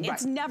something.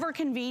 It's never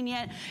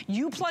convenient.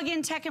 You plug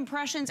in Tech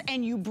Impressions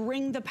and you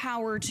bring the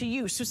power to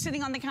you. So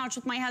sitting on the couch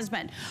with my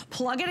husband,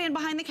 plug it in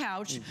behind the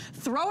couch,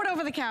 throw it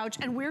over the couch,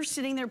 and we're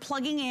sitting there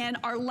plugging in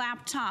our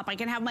laptop. I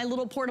can have my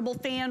little portable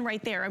fan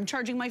right there. I'm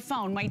charging my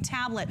phone, my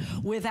tablet,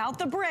 without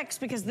the bricks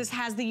because this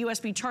has the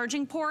USB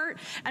charging port.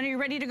 And are you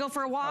ready to go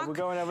for a walk? We're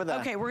going over there.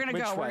 Okay, we're gonna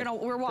go.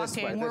 We're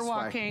walking, we're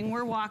walking,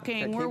 we're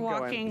walking, we're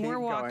walking, we're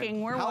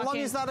walking, we're walking. How long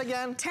is that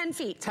again? 10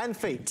 feet. 10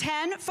 feet.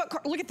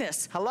 10-foot, look at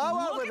this.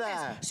 Hello over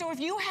there. So if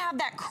you have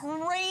that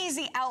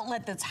crazy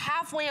outlet that's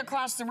halfway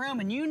across the room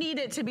and you need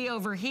it to be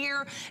over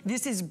here,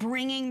 this is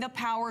bringing the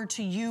power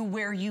to you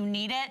where you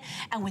need it.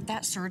 And with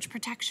that surge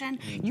protection,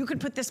 you could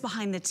put this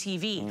behind the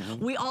TV.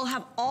 We all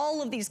have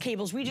all of these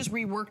cables. We just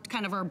reworked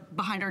kind of our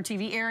behind our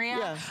TV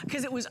area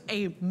because it was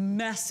a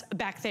mess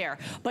back there.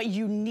 But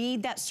you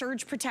need that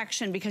surge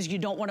protection because you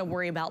don't want to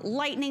worry about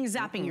lightning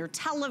zapping your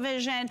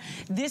television.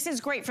 This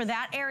is great for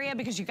that area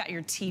because you got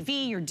your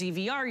TV, your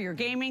DVR, your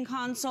gaming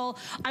console.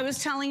 I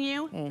was telling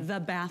you, the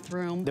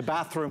bathroom. The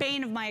bathroom.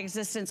 Bane of my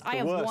existence. I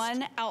have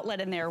 1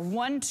 outlet in there,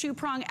 1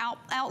 2-prong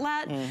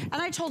outlet, and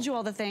I told you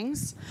all the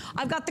things.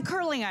 I've got the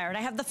curling iron,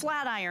 I have the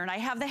flat iron, I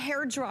have the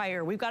hair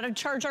dryer, we've got to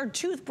charge our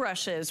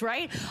toothbrushes,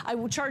 right? I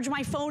will charge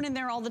my phone in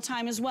there all the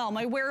time as well,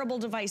 my wearable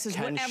devices,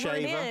 whatever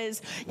it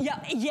is.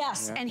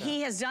 And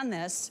he has done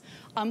this.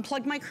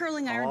 Unplugged my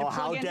curling iron to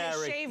plug in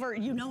his shaver.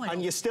 You know I don't.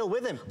 And you're still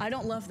with him. I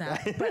don't love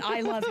that, but I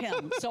love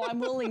him. So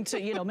I'm willing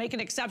to, you know, make an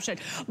exception.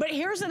 But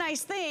here's the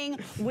nice thing.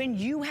 When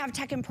you have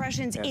Tech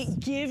Impressions, it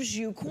gives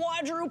you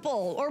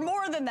quadruple or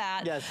more than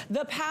that.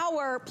 The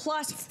power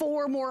plus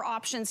 4 more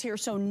options here.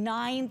 So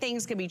 9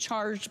 things can be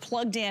charged,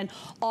 plugged in,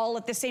 all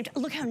at the same time.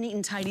 Look how neat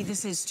and tidy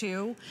this is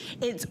too.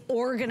 It's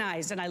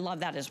organized and I love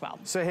that as well.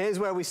 So here's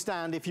where we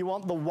stand. If you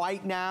want the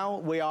white now,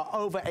 we are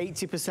over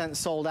 80%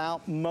 sold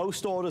out.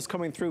 Most orders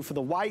coming through for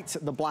the white,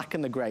 the black,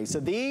 and the gray.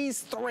 So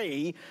these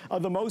 3 are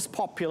the most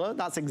popular.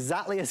 That's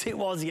exactly as it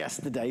was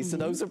yesterday, so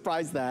no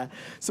surprise there.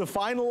 So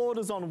final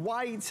orders on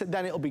white,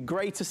 then it'll be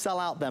gray to sell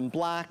out, then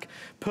black.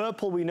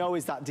 Purple we know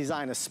is that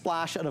designer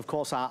splash, and of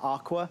course our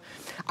aqua.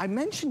 I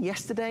mentioned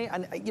yesterday,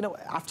 and you know,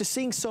 after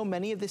seeing so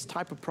many of this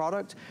type of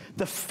product,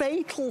 the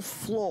fatal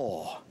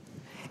flaw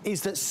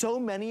is that so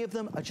many of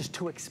them are just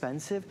too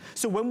expensive.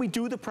 So when we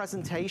do the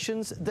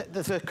presentations,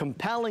 they're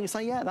compelling. It's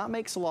like, yeah, that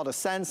makes a lot of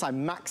sense.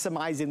 I'm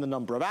maximizing the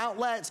number of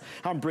outlets.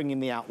 I'm bringing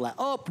the outlet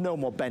up. No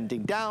more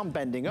bending down,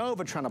 bending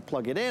over, trying to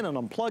plug it in and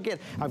unplug it.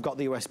 I've got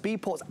the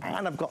USB ports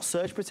and I've got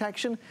surge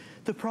protection.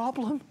 The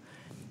problem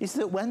is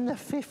that when they're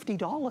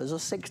 $50 or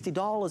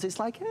 $60, it's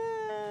like,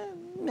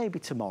 maybe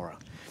tomorrow.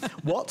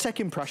 What Tech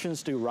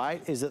Impressions do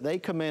right is that they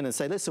come in and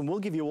say, listen, we'll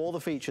give you all the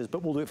features,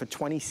 but we'll do it for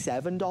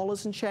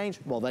 $27 and change.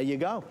 Well, there you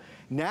go.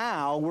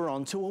 Now we're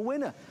on to a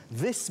winner.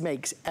 This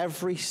makes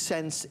every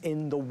sense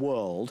in the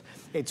world.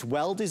 It's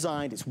well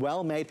designed, it's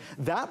well made.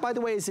 That, by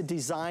the way, is a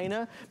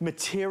designer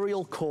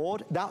material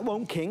cord. That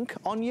won't kink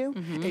on you.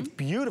 It's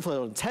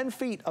beautiful. 10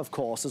 feet, of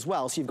course, as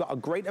well. So you've got a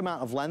great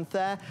amount of length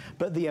there,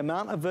 but the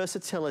amount of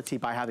versatility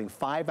by having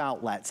 5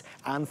 outlets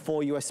and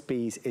 4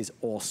 USBs is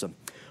awesome.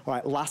 All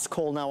right, last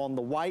call now on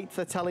the white,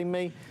 they're telling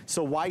me.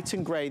 So white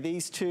and gray,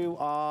 these 2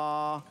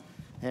 are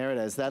Here it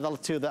is. They're the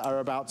two that are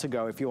about to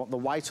go. If you want the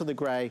white or the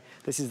gray,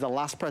 this is the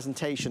last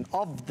presentation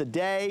of the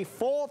day.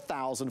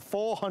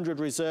 4,400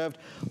 reserved.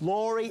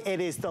 Lori,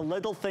 it is the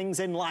little things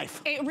in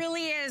life. It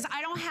really is.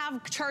 I don't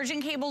have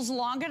charging cables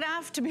long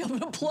enough to be able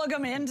to plug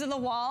them into the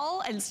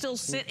wall and still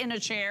sit in a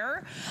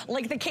chair.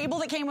 Like the cable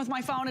that came with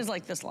my phone is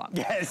like this long.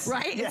 Yes.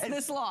 Right? Yes. It's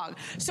this long.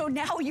 So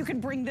now you can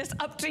bring this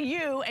up to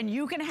you and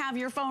you can have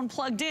your phone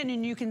plugged in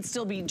and you can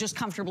still be just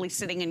comfortably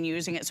sitting and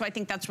using it. So I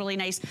think that's really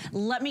nice.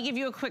 Let me give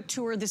you a quick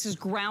tour. This is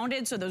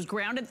grounded, so those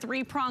grounded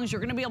 3 prongs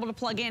you're gonna be able to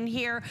plug in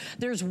here.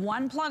 There's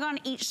 1 plug on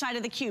each side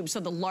of the cube, so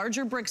the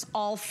larger bricks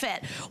all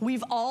fit.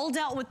 We've all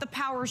dealt with the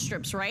power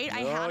strips, right?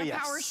 I had a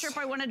power strip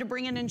I wanted to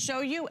bring in and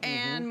show you,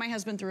 and my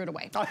husband threw it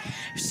away.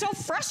 So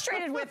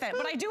frustrated with it,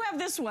 but I do have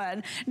this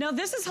one. Now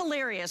this is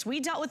hilarious. We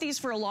dealt with these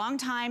for a long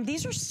time.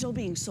 These are still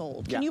being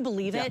sold. Can you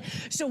believe it?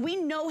 So we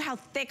know how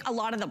thick a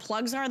lot of the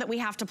plugs are that we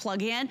have to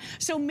plug in.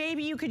 So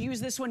maybe you could use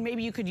this one,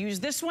 maybe you could use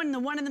this one. The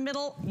one in the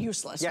middle,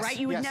 useless, right?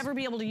 You would never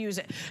be able to use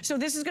it. So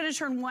this is gonna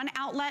turn 1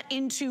 outlet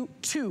into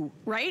 2,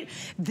 right?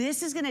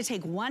 This is gonna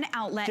take 1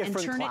 outlet and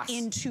turn it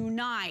into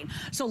 9.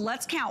 So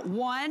let's count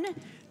 1,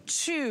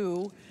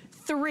 2,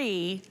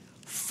 3,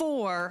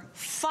 4,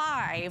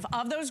 5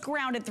 of those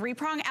grounded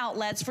 3-prong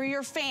outlets for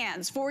your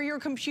fans, for your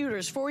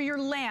computers, for your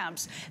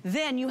lamps.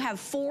 Then you have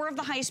 4 of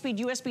the high-speed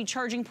USB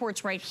charging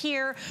ports right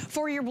here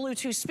for your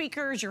Bluetooth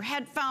speakers, your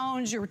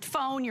headphones, your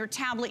phone, your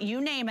tablet,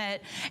 you name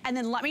it. And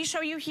then let me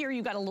show you here,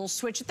 you've got a little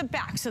switch at the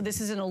back. So this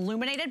is an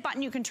illuminated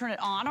button. You can turn it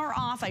on or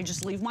off. I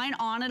just leave mine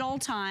on at all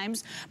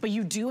times, but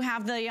you do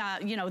have the,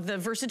 you know, the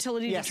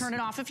versatility to turn it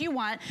off if you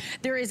want.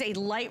 There is a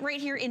light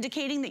right here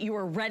indicating that you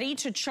are ready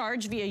to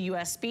charge via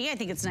USB. I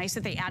think it's nice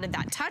that they added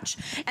that touch.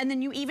 And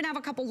then you even have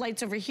a couple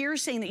lights over here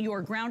saying that you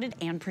are grounded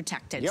and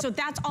protected. So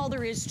that's all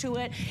there is to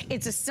it.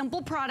 It's a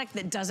simple product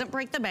that doesn't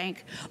break the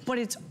bank, but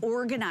it's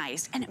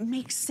organized and it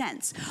makes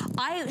sense.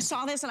 I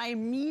saw this and I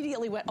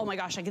immediately went, oh my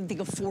gosh, I can think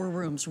of 4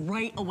 rooms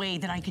right away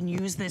that I can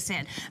use this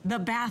in. The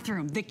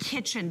bathroom, the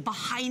kitchen,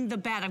 behind the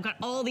bed. I've got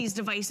all these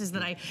devices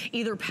that I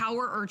either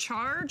power or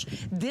charge.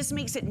 This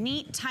makes it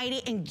neat,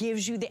 tidy, and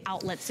gives you the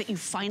outlets that you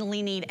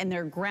finally need, and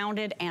they're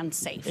grounded and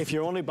safe. If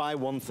you only buy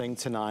one thing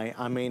tonight,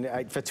 I mean,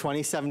 for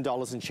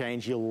 $27 and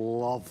change, you'll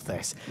love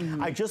this.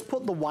 I just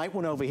put the white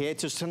one over here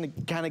just to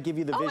kind of give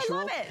you the visual.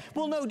 I love it.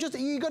 Well, no, just,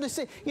 you got to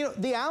see, you know,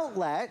 the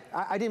outlet,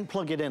 I didn't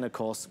plug it in, of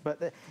course,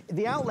 but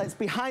the outlet's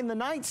behind the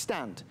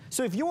nightstand.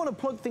 So if you want to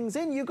plug things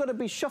in, you've got to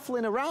be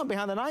shuffling around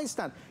behind the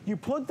nightstand. You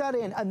plug that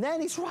in, and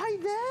then it's right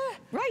there.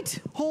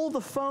 Right. All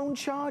the phone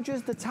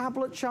chargers, the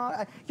tablet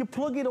charger, you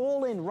plug it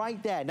all in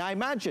right there. Now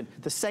imagine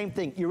the same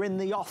thing, you're in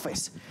the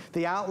office.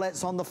 The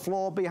outlet's on the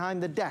floor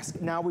behind the desk.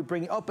 Now we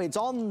bring it up, it's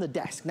on the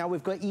desk. Now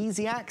we've got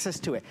easy access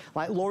to it.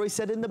 Like Lori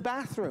said, in the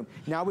bathroom.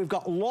 Now we've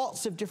got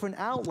lots of different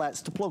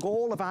outlets to plug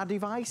all of our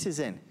devices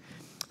in.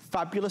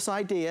 Fabulous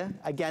idea.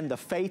 Again, the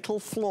fatal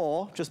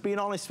flaw, just being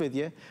honest with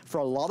you, for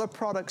a lot of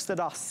products that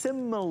are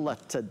similar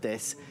to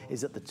this,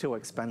 is that they're too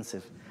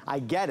expensive. I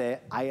get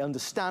it, I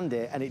understand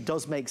it, and it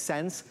does make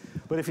sense,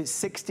 but if it's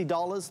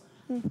 $60,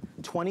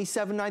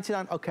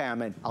 $27.99, okay,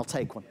 I'm in, I'll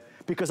take one.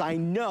 Because I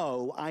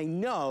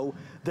know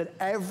that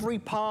every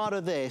part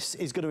of this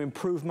is going to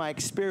improve my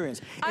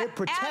experience. It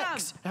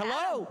protects. Adam,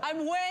 hello.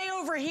 Adam, I'm way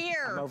over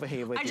here. I'm over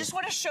here with you. I just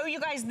want to show you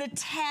guys the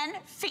 10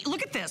 feet.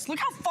 Look at this. Look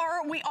how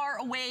far we are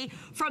away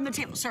from the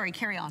table. Sorry,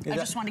 carry on. I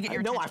just want to get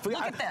your attention. I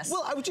forgot. Look at this.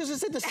 Well, I was just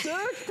going to say the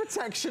surge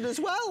protection as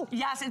well.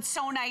 Yes, it's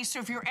so nice. So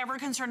if you're ever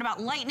concerned about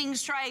lightning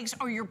strikes,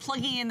 or you're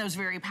plugging in those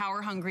very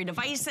power-hungry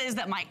devices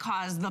that might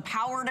cause the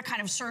power to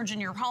kind of surge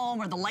in your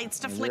home or the lights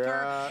to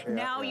flicker,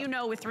 now you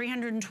know with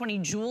 320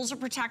 joules of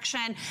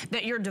protection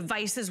that your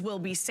devices will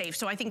be safe.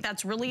 So I think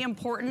that's really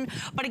important.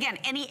 But again,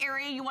 any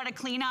area you want to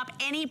clean up,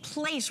 any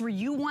place where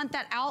you want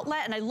that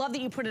outlet, and I love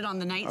that you put it on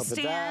the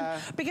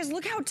nightstand, because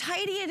look how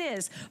tidy it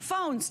is.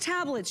 Phones,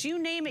 tablets, you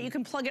name it, you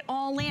can plug it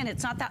all in.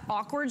 It's not that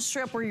awkward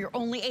strip where you're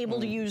only able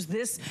to use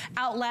this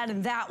outlet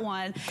and that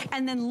one.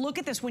 And then look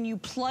at this, when you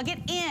plug it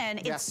in,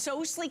 it's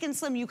so sleek and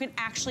slim, you can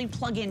actually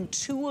plug in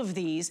 2 of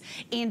these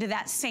into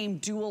that same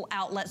dual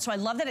outlet. So I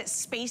love that it's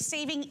space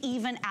saving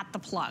even at the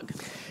plug.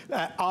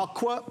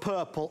 Aqua,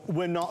 purple,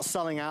 we're not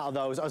selling out of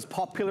those. As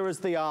popular as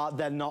they are,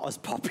 they're not as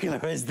popular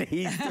as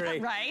these 3.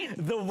 Right?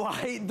 The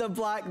white, the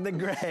black, the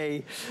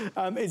gray.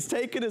 It's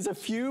taken us a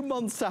few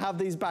months to have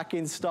these back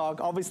in stock.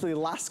 Obviously,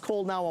 last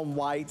call now on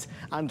white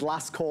and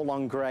last call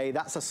on gray.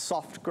 That's a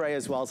soft gray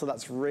as well, so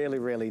that's really,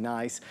 really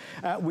nice.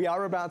 We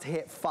are about to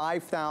hit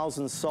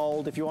 5,000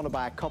 sold. If you want to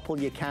buy a couple,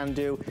 you can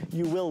do.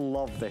 You will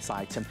love this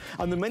item.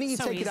 And the minute you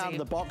take it out of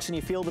the box and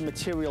you feel the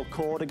material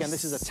cord, again,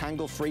 this is a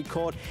tangle-free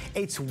cord,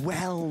 it's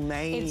well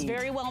made. It's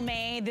very well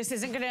made. This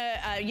isn't gonna,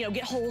 you know,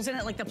 get holes in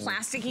it like the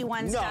plasticky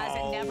ones does.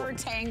 It never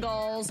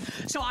tangles.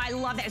 So I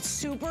love that. It's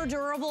super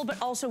durable,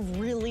 but also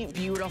really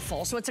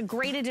beautiful. So it's a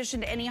great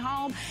addition to any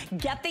home.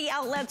 Get the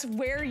outlets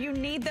where you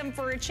need them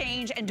for a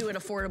change and do it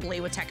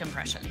affordably with Tech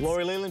Impressions.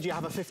 Lori Leland, you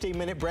have a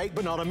 15-minute break,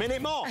 but not a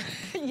minute more.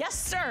 Yes,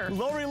 sir.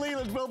 Lori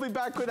Leland will be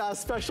back with our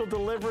special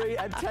delivery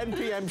at 10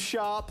 p.m.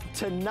 sharp.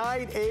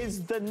 Tonight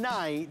is the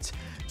night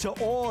to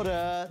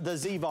order the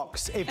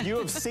Zvox. If you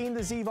have seen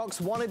the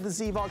Zvox, wanted the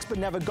Zvox, but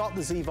never got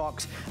the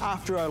Zvox,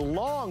 after a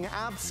long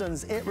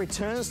absence, it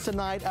returns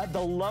tonight at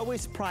the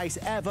lowest price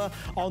ever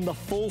on the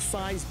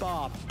full-size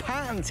bar.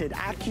 Patented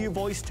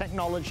AccuVoice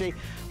technology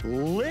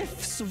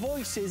lifts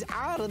voices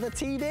out of the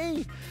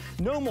TV.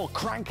 No more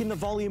cranking the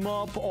volume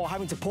up or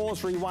having to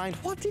pause, rewind.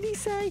 What did he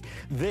say?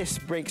 This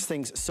makes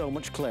things so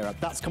much clearer.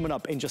 That's coming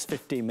up in just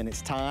 15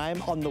 minutes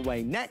time. On the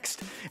way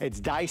next, it's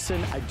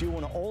Dyson. I do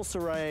want to also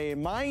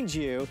remind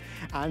you,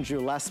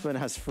 Andrew Lessman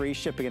has free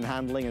shipping and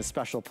handling and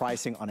special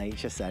pricing on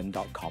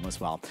hsn.com as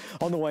well.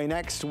 On the way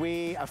next,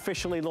 we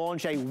officially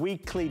launch a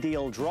weekly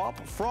deal drop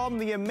from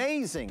the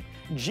amazing,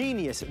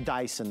 genius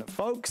Dyson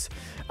folks.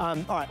 All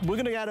right, we're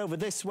going to get over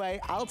this way.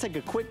 I'll take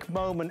a quick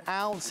moment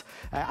out.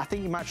 I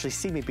think you might actually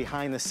see me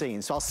behind the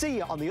scenes. So I'll see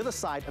you on the other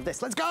side of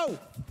this. Let's go!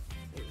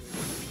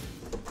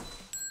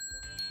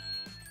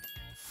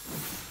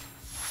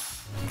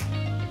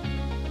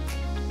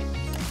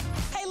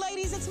 Hey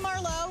ladies, it's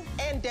Marlo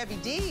and Debbie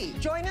D.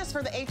 Join us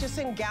for the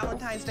HSN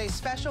Galentine's Day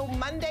special,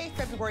 Monday,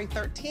 February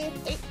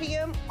 13th, 8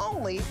 p.m.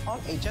 only on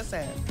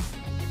HSN.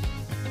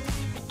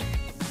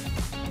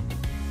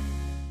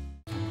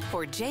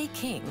 For Jay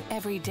King,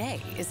 every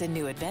day is a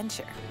new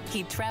adventure.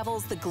 He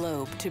travels the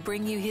globe to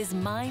bring you his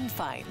mind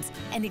finds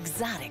and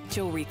exotic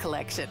jewelry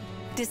collection.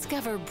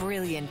 Discover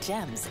brilliant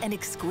gems and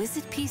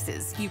exquisite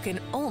pieces you can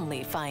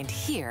only find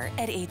here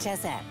at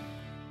HSN.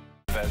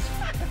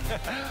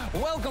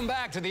 Welcome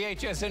back to the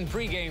HSN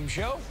pregame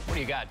show. What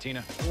do you got,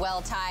 Tina?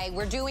 Well, Ty,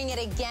 we're doing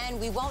it again.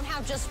 We won't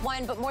have just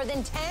one, but more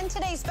than 10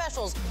 Today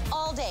specials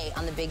all day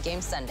on the Big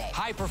Game Sunday.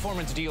 High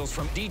performance deals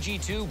from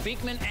DG2,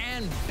 Beekman,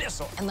 and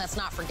Bissell. And let's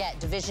not forget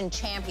division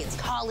champions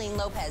Colleen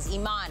Lopez,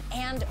 Iman,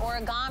 and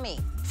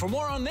Origami. For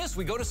more on this,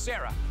 we go to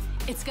Sarah.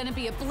 It's going to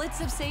be a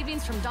blitz of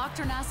savings from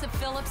Dr. Nassif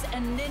Phillips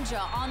and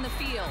Ninja on the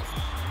field.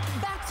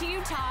 Back to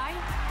you, Ty.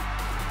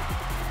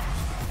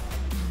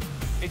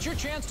 It's your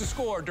chance to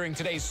score during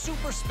today's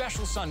super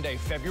special Sunday,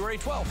 February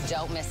 12th.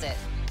 Don't miss it.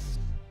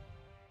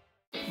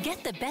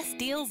 Get the best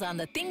deals on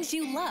the things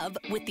you love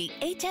with the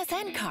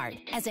HSN card.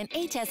 As an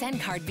HSN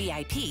card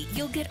VIP,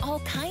 you'll get all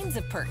kinds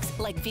of perks,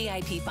 like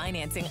VIP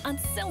financing on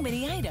so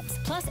many items,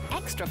 plus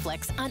extra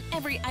flex on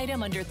every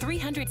item under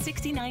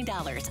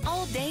 $369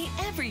 all day,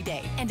 every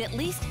day, and at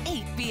least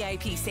 8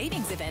 VIP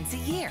savings events a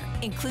year.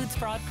 Includes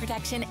fraud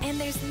protection, and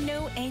there's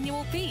no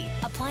annual fee.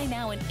 Apply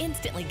now and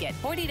instantly get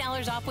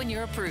 $40 off when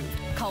you're approved.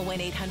 Call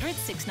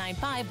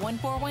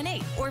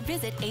 1-800-695-1418 or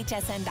visit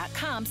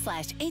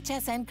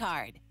hsn.com/HSN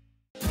card.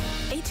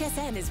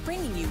 HSN is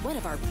bringing you one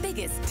of our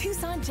biggest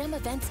Tucson Gem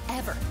events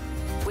ever,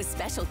 with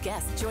special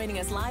guests joining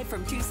us live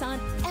from Tucson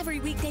every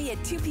weekday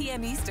at 2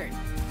 p.m. Eastern.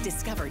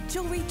 Discover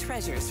jewelry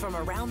treasures from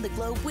around the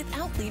globe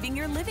without leaving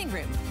your living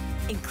room,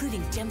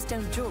 including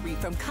gemstone jewelry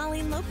from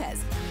Colleen Lopez,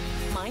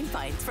 mind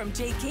finds from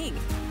Jay King,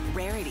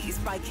 rarities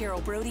by Carol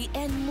Brody,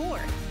 and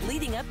more,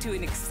 leading up to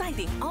an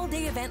exciting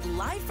all-day event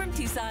live from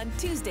Tucson,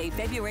 Tuesday,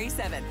 February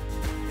 7th.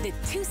 The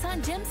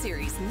Tucson Gem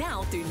Series,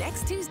 now through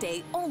next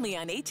Tuesday, only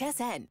on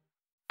HSN.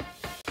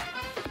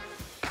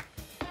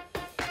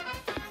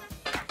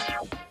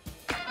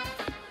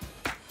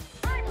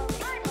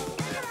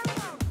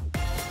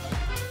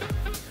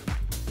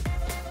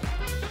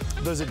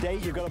 There's a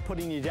date you've got to put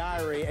in your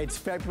diary. It's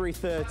February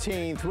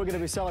 13th. We're going to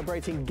be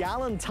celebrating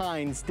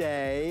Galentine's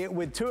Day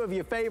with two of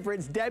your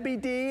favorites. Debbie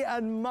D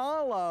and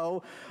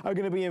Marlo are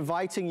going to be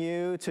inviting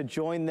you to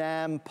join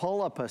them,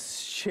 pull up a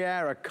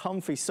chair, a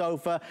comfy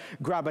sofa,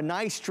 grab a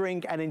nice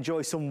drink, and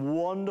enjoy some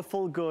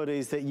wonderful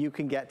goodies that you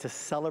can get to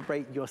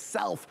celebrate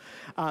yourself.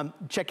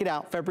 Check it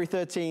out, February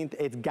 13th.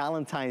 It's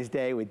Galentine's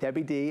Day with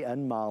Debbie D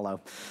and Marlo.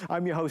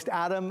 I'm your host,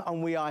 Adam,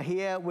 and we are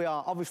here. We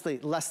are obviously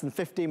less than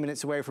 15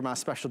 minutes away from our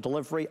special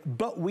delivery,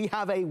 but we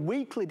have a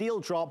weekly deal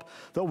drop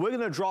that we're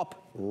gonna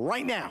drop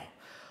right now.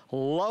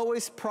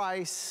 Lowest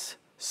price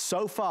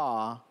so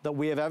far that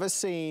we have ever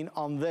seen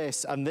on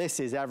this, and this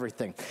is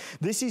everything.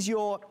 This is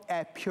your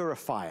air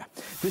purifier.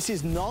 This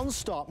is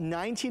non-stop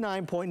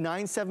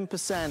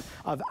 99.97%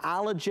 of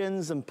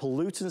allergens and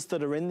pollutants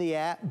that are in the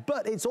air,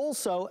 but it's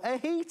also a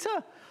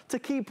heater to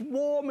keep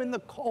warm in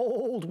the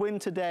cold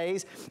winter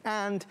days,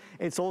 and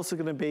it's also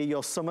going to be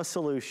your summer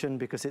solution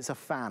because it's a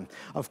fan.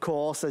 Of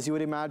course, as you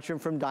would imagine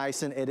from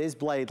Dyson, it is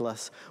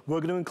bladeless. We're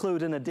going to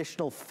include an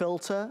additional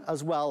filter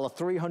as well, a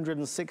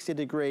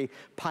 360-degree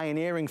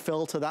pioneering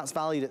filter that's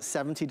valued at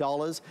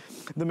 $70.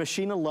 The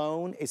machine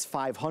alone is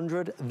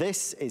 $500.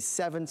 This is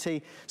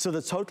 $70. So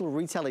the total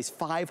retail is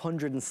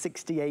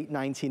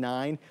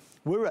 $568.99.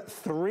 We're at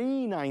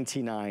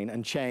 $399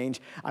 and change,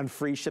 and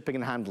free shipping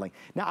and handling.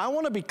 Now, I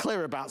want to be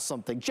clear about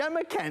something.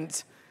 Gemma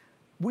Kent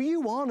Were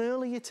you on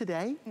earlier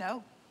today?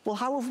 No. Well,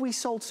 how have we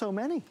sold so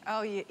many?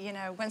 Oh, you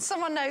know, when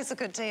someone knows a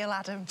good deal,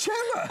 Adam.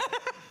 Gemma!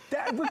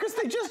 Because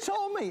they just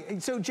told me.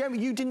 So, Gemma,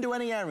 you didn't do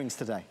any airings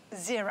today?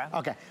 Zero.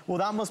 Okay. Well,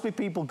 that must be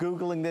people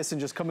Googling this and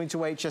just coming to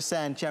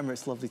HSN. Gemma,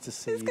 it's lovely to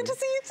see you. It's good to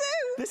see you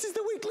too. This is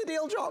the weekly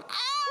deal drop.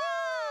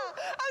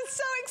 I'm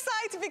so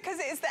excited because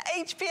it is the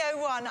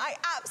HBO one. I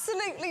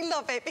absolutely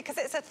love it because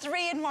it's a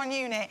 3-in-1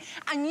 unit.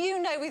 And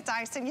you know with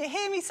Dyson, you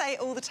hear me say it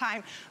all the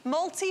time,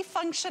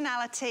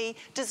 multi-functionality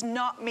does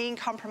not mean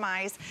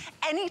compromise.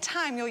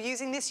 Anytime you're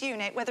using this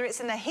unit, whether it's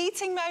in the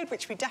heating mode,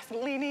 which we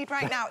definitely need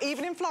right now,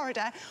 even in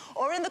Florida,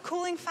 or in the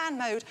cooling fan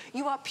mode,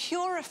 you are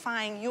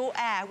purifying your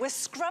air. We're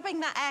scrubbing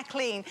that air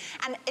clean,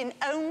 and in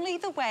only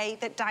the way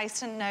that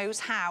Dyson knows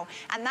how.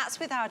 And that's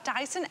with our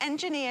Dyson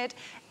engineered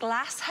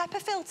glass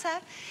HEPA filter.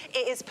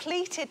 It is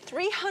pleated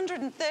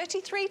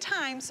 333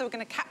 times, so we're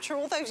going to capture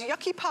all those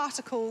yucky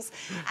particles.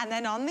 And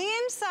then on the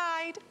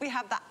inside, we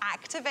have the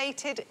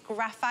activated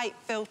graphite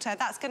filter.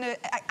 That's going to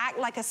act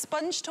like a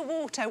sponge to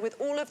water with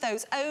all of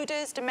those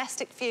odors,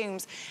 domestic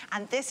fumes.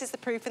 And this is the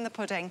proof in the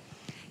pudding.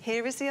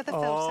 Here is the other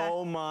filter.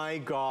 Oh my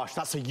gosh,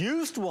 that's a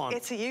used one.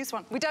 It's a used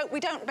one. We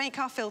don't make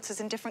our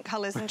filters in different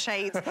colours and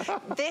shades.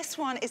 This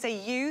one is a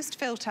used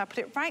filter. I put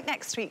it right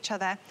next to each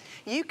other.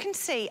 You can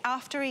see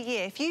after a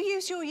year, if you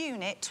use your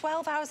unit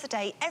 12 hours a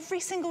day, every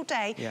single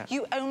day,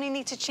 you only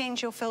need to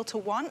change your filter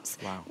once.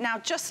 Wow. Now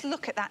just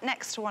look at that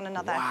next to one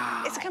another.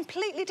 Wow. It's a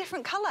completely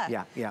different colour.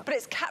 Yeah. But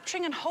it's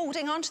capturing and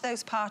holding onto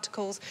those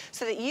particles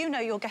so that you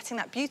know you're getting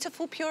that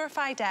beautiful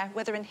purified air,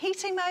 whether in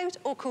heating mode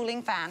or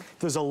cooling fan.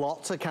 There's a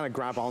lot to kind of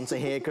grab onto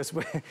here because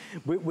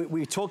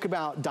we talk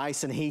about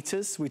Dyson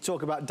heaters, we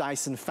talk about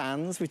Dyson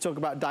fans, we talk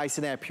about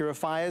Dyson air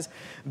purifiers.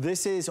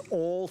 This is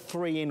all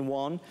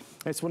 3-in-1.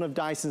 It's one of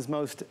Dyson's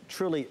most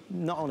truly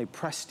not only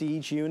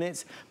prestige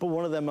units, but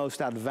one of their most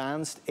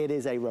advanced. It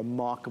is a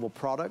remarkable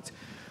product.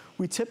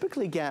 We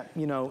typically get,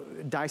 you know,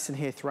 Dyson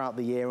here throughout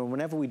the year, and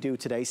whenever we do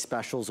today's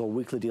specials or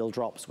weekly deal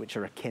drops, which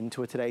are akin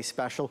to a today's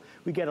special,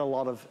 we get a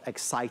lot of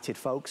excited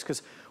folks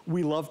because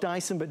we love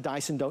Dyson, but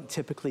Dyson don't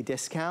typically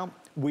discount.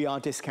 We are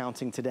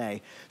discounting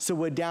today. So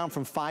we're down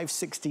from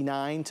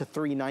 $569 to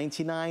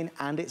 $399,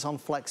 and it's on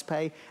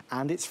FlexPay,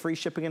 and it's free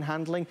shipping and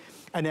handling.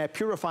 An air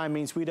purifier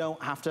means we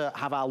don't have to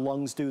have our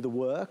lungs do the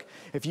work.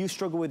 If you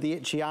struggle with the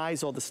itchy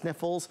eyes or the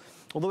sniffles,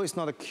 although it's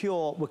not a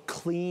cure, we're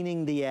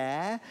cleaning the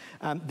air.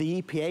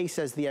 The EPA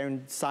says the air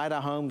inside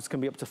our homes can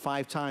be up to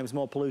 5 times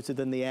more polluted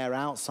than the air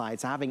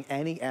outside. So having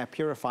any air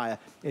purifier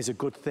is a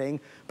good thing.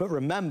 But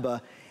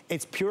remember,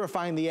 it's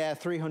purifying the air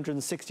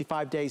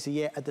 365 days a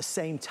year at the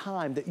same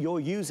time that you're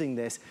using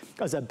this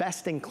as a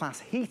best-in-class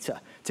heater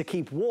to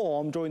keep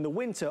warm during the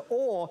winter,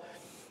 or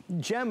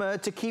Gemma,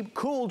 to keep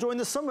cool during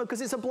the summer because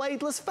it's a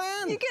bladeless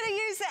fan. You're going to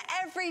use it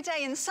every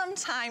day and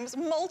sometimes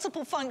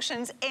multiple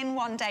functions in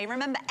one day.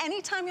 Remember,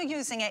 anytime you're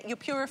using it, you're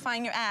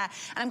purifying your air.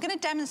 And I'm going to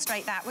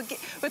demonstrate that.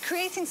 We're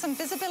creating some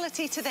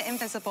visibility to the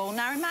invisible.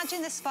 Now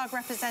imagine this fog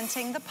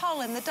representing the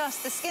pollen, the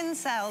dust, the skin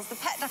cells, the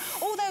pet,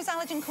 all those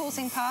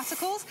allergen-causing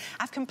particles.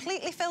 I've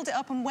completely filled it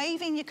up and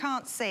waving you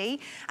can't see.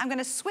 I'm going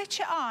to switch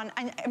it on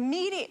and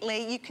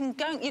immediately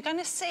you're going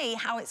to see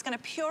how it's going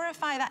to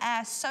purify that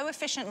air so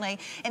efficiently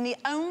in the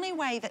only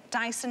way that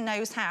Dyson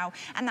knows how,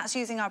 and that's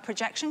using our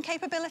projection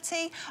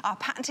capability, our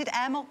patented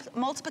air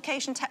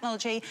multiplication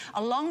technology,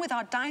 along with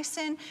our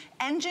Dyson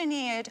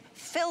engineered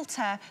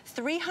filter,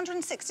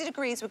 360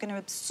 degrees. We're going to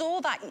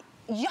absorb that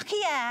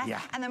yucky air,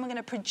 and then we're going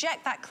to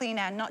project that clean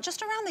air, not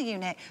just around the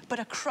unit, but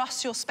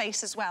across your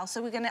space as well.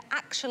 So we're going to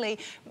actually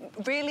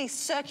really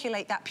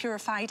circulate that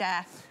purified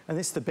air. And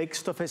it's the big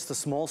stuff, it's the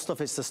small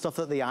stuff, it's the stuff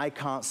that the eye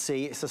can't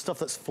see, it's the stuff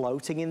that's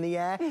floating in the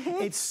air.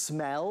 It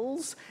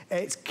smells,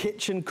 it's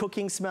kitchen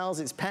cooking smells,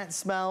 it's pet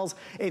smells,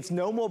 it's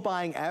no more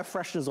buying air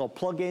fresheners or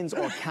plug-ins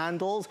or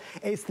candles.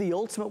 It's the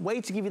ultimate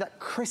way to give you that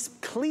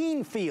crisp,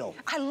 clean feel.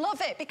 I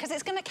love it because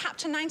it's going to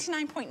capture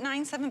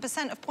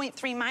 99.97% of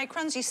 0.3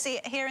 microns. You see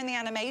it here in the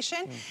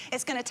animation.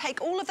 It's going to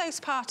take all of those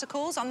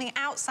particles on the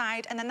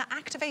outside, and then the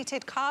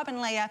activated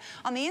carbon layer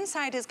on the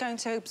inside is going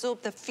to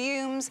absorb the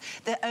fumes,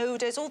 the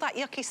odors, all that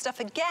yucky stuff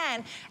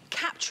again,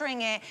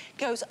 capturing it,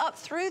 goes up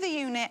through the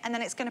unit, and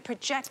then it's going to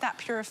project that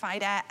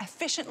purified air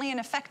efficiently and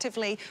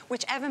effectively,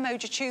 whichever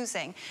mode you're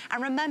choosing.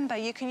 And remember,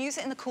 you can use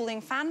it in the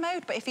cooling fan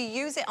mode, but if you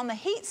use it on the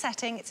heat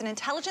setting, it's an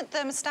intelligent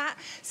thermostat.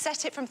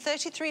 Set it from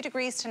 33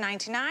 degrees to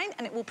 99,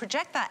 and it will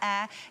project that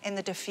air in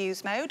the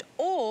diffuse mode,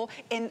 or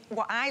in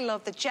what I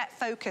love, the jet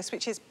focus,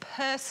 which is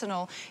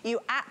personal.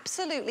 You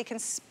absolutely can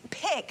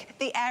pick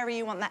the area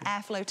you want that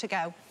airflow to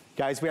go.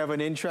 Guys, we have an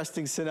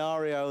interesting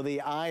scenario, the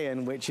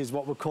iron, which is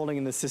what we're calling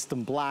in the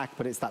system black,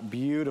 but it's that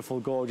beautiful,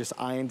 gorgeous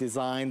iron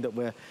design that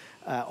we're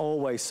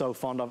always so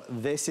fond of.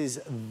 This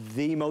is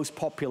the most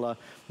popular,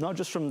 not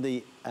just from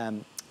the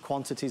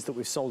quantities that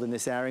we've sold in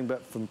this airing,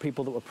 but from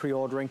people that were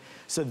pre-ordering.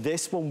 So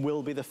this one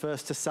will be the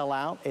first to sell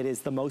out. It is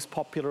the most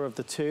popular of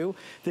the two.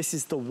 This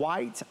is the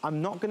white.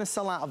 I'm not going to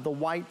sell out of the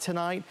white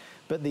tonight,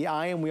 but the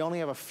iron, we only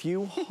have a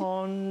few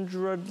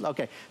hundred.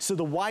 Okay, so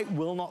the white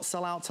will not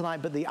sell out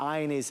tonight, but the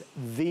iron is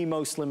the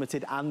most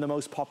limited and the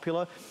most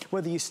popular.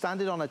 Whether you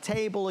stand it on a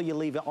table or you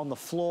leave it on the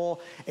floor,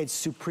 it's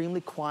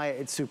supremely quiet,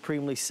 it's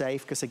supremely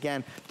safe, because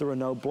again, there are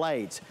no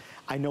blades.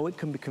 I know it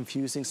can be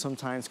confusing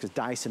sometimes because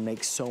Dyson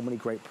makes so many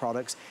great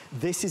products.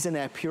 This is an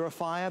air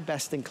purifier,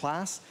 best in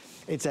class.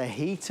 It's a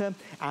heater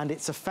and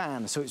it's a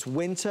fan. So it's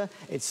winter,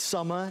 it's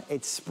summer,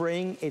 it's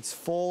spring, it's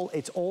fall,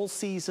 it's all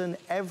season,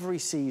 every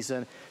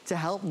season, to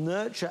help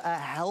nurture a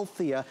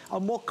healthier, a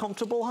more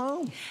comfortable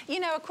home.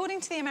 You know,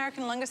 according to the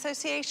American Lung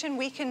Association,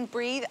 we can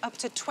breathe up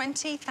to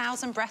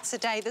 20,000 breaths a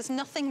day. There's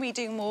nothing we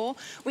do more.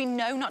 We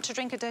know not to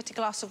drink a dirty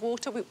glass of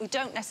water. We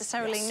don't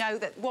necessarily know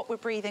that what we're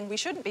breathing, we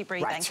shouldn't be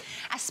breathing. Right.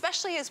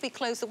 Especially as we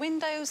close the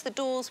windows, the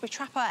doors, we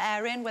trap our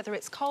air in, whether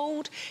it's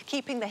cold,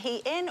 keeping the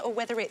heat in, or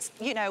whether it's,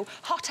 you know,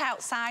 hot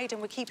outside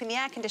and we're keeping the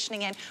air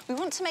conditioning in. We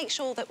want to make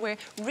sure that we're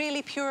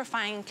really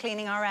purifying and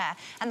cleaning our air.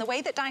 And the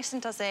way that Dyson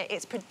does it,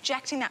 it's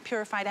projecting that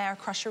purified air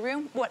across your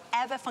room,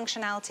 whatever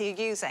functionality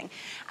you're using.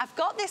 I've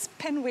got this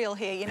pinwheel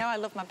here, you know I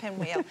love my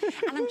pinwheel,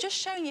 and I'm just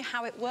showing you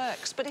how it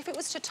works. But if it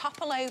was to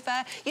topple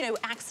over, you know,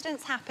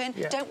 accidents happen,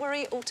 don't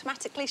worry, it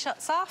automatically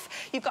shuts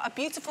off. You've got a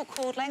beautiful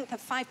cord length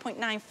of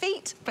 5.9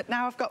 feet, but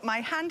now I've got my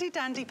handy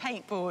dandy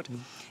paint board.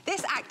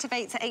 This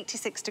activates at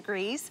 86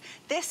 degrees.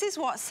 This is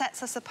what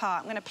sets us apart.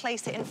 I'm going to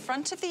place it in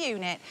front of the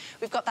unit.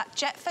 We've got that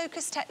jet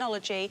focus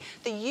technology.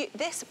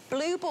 This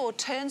blue board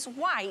turns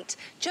white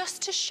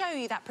just to show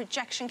you that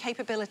projection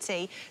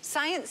capability.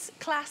 Science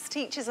class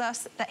teaches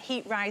us that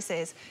heat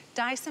rises.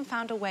 Dyson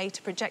found a way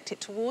to project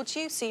it towards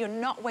you, so you're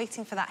not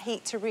waiting for that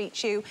heat to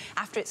reach you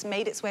after it's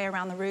made its way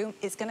around the room.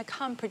 It's going to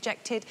come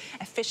projected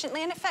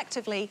efficiently and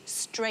effectively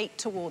straight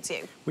towards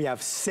you. We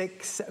have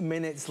 6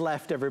 minutes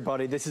left,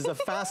 everybody. This is a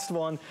fast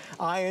one.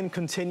 Iron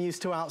continues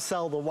to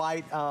outsell the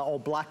white, or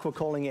black, we're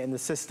calling it in the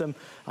system.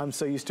 I'm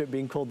so used to it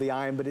being called the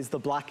iron, but it's the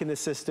black in the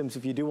system. So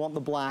if you do want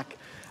the black,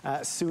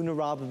 sooner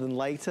rather than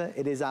later,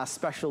 it is our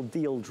special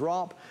deal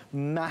drop.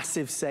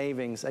 Massive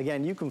savings.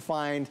 Again, you can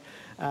find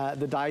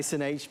the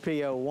Dyson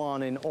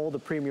HP01 in all the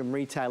premium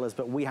retailers,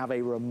 but we have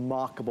a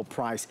remarkable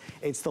price.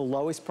 It's the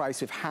lowest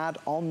price we've had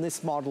on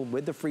this model,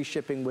 with the free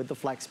shipping, with the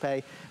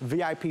FlexPay,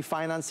 VIP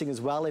financing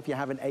as well if you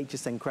have an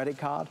HSN credit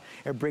card.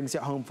 It brings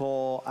it home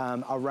for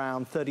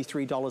around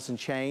 $33 and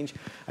change.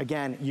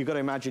 Again, you've got to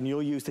imagine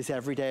you'll use this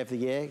every day of the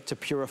year to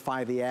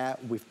purify the air.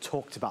 We've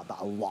talked about that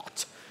a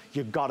lot.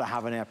 You've got to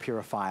have an air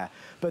purifier.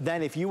 But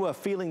then if you were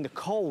feeling the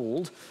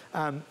cold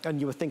and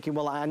you were thinking,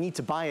 well, I need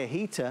to buy a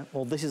heater,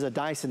 well, this is a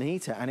Dyson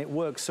heater and it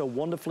works so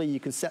wonderfully.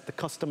 You can set the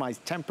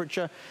customized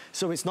temperature.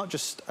 So it's not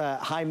just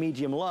high,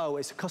 medium, low,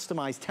 it's a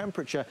customized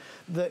temperature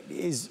that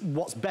is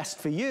what's best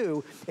for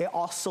you. It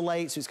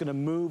oscillates, it's gonna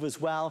move as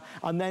well.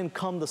 And then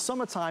come the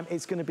summertime,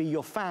 it's gonna be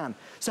your fan.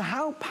 So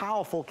how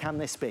powerful can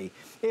this be?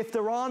 If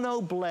there are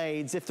no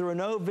blades, if there are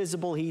no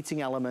visible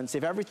heating elements,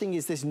 if everything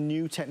is this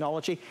new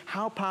technology,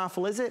 how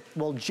powerful is it?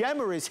 Well,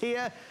 Gemma is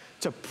here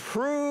to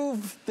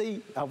prove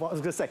the, what I was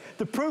going to say,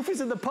 the proof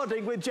is in the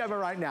pudding with Gemma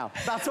right now.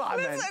 That's what I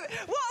meant. Listen,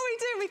 what we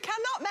do, we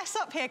cannot mess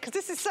up here because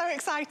this is so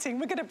exciting.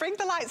 We're going to bring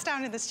the lights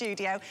down in the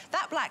studio.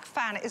 That black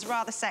fan is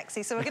rather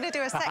sexy, so we're going to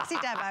do a sexy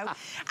demo.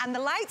 And the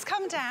lights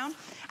come down,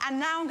 and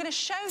now I'm going to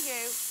show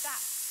you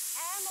that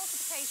air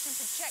multiplication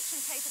projection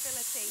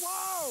capability.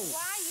 Whoa!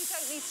 Why you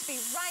don't need to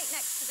be right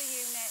next to the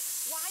unit,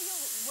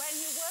 when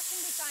you're working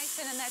with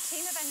Dyson and their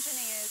team of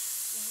engineers,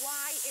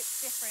 why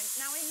it's different.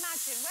 Now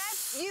imagine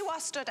where you are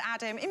stood,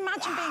 Adam.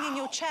 Imagine being in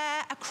your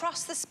chair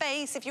across the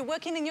space. If you're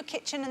working in your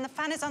kitchen and the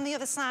fan is on the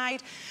other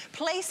side,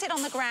 place it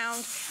on the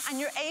ground and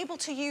you're able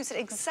to use it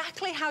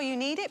exactly how you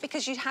need it,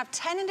 because you have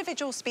 10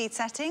 individual speed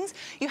settings.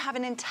 You have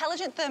an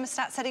intelligent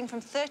thermostat setting from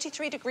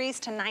 33 degrees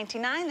to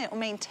 99. It will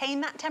maintain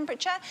that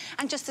temperature,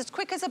 and just as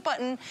quick as a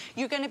button,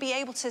 you're going to be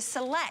able to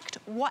select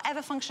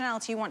whatever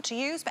functionality you want to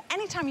use, but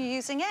anytime you're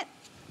using it,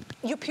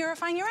 you're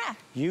purifying your air.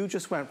 You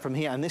just went from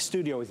here, and this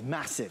studio is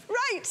massive.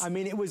 Right. I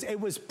mean, it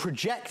was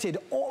projected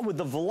all with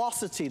the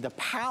velocity, the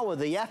power,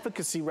 the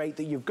efficacy rate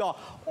that you've got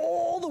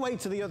all the way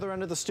to the other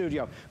end of the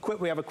studio.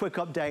 We have a quick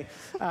update.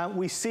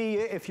 We see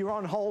you. If you're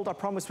on hold, I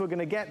promise we're going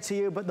to get to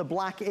you, but the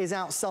black is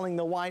outselling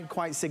the white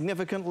quite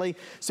significantly.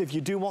 So if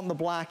you do want the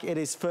black, it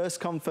is first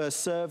come,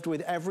 first served.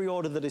 With every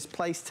order that is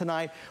placed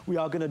tonight, we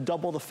are going to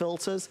double the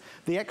filters.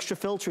 The extra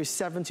filter is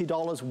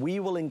 $70. We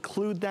will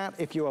include that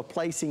if you are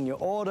placing your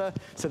order.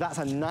 So that's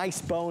a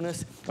nice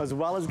bonus, as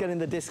well as getting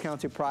the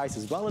discounted price,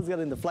 as well as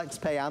getting the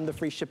FlexPay and the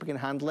free shipping and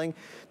handling.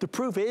 The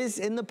proof is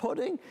in the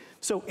pudding.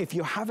 So if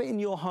you have it in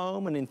your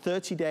home and in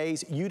 30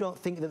 days, you don't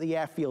think that the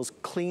air feels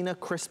cleaner,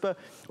 crisper,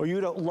 or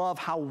you don't love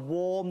how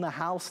warm the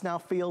house now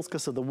feels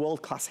because of the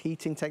world-class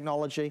heating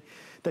technology,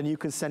 then you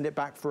can send it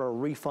back for a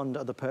refund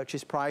of the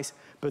purchase price.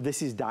 But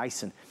this is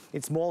Dyson.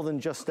 It's more than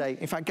just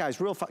in fact,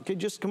 guys, real fast, can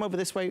you just come over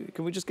this way?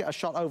 Can we just get a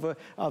shot over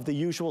of the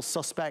usual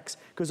suspects?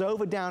 Because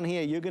over down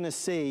here, you're gonna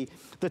see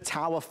the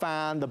tower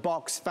fan, the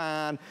box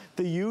fan,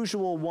 the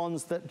usual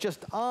ones that just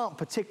just aren't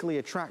particularly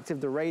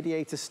attractive, the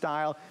radiator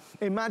style.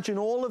 Imagine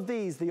all of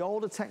these, the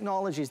older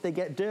technologies, they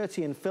get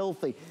dirty and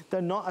filthy.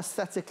 They're not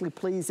aesthetically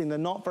pleasing, they're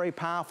not very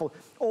powerful.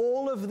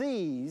 All of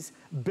these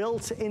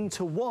built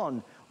into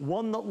one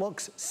that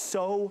looks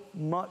so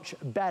much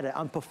better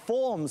and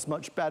performs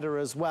much better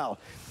as well.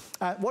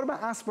 What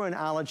about asthma and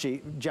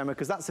allergy, Gemma?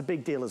 Because that's a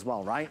big deal as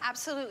well, right?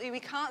 Absolutely. We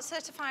can't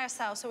certify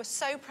ourselves, so we're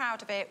so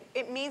proud of it.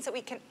 It means that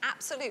we can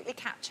absolutely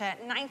capture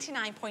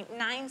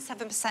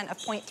 99.97% of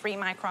 0.3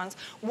 microns.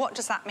 What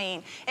does that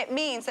mean? It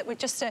means that we're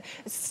just a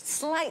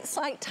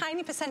slight,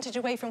 tiny percentage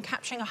away from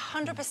capturing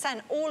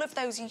 100% all of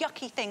those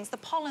yucky things, the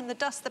pollen, the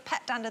dust, the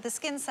pet dander, the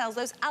skin cells,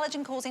 those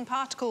allergen-causing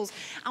particles.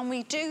 And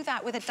we do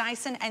that with a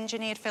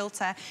Dyson-engineered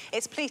filter.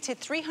 It's pleated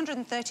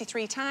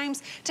 333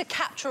 times to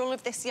capture all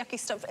of this yucky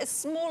stuff, as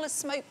small as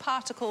smoke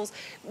particles.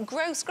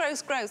 Gross,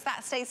 gross, gross.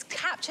 That stays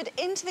captured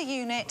into the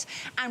unit,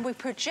 and we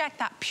project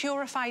that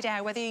purified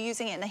air, whether you're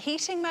using it in the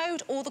heating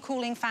mode or the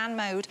cooling fan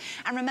mode.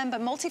 And remember,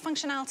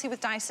 multifunctionality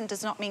with Dyson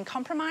does not mean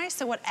compromise.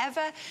 So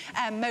whatever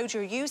mode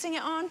you're using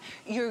it on,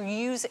 you're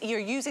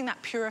using that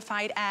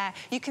purified air.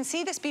 You can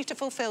see this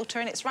beautiful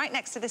filter, and it's right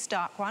next to this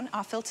dark one.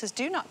 Our filters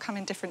do not come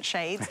in different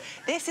shades.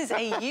 This is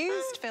a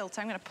used filter.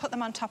 I'm going to put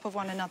them on top of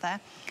one another,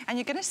 and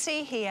you're going to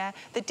see here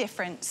the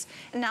difference.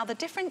 Now the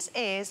difference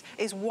is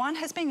one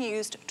has been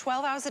used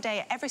 12 hours a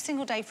day every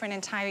single day for an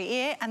entire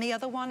year, and the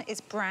other one is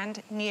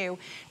brand new.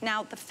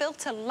 Now the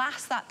filter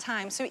lasts that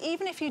time, so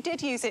even if you did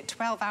use it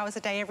 12 hours a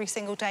day every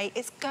single day,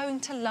 it's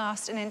going to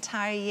last an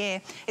entire year.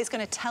 It's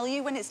going to tell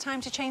you when it's time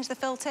to change the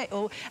filter. It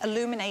will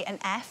illuminate an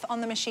F on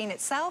the machine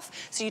itself,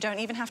 so you don't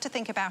even have to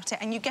think about it,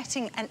 and you're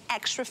getting an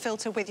extra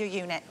filter with your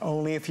unit.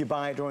 Only if you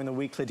buy it during the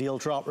weekly deal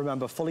drop.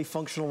 Remember, fully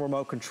functional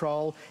remote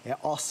control. It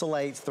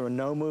oscillates. There are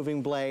no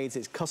moving blades.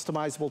 It's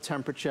customizable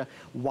temperature,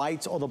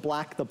 white or the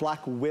black. The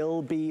black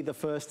will be the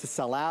first to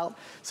sell out,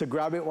 so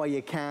grab it while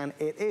you can.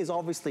 It is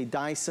obviously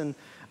Dyson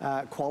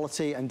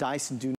quality, and Dyson do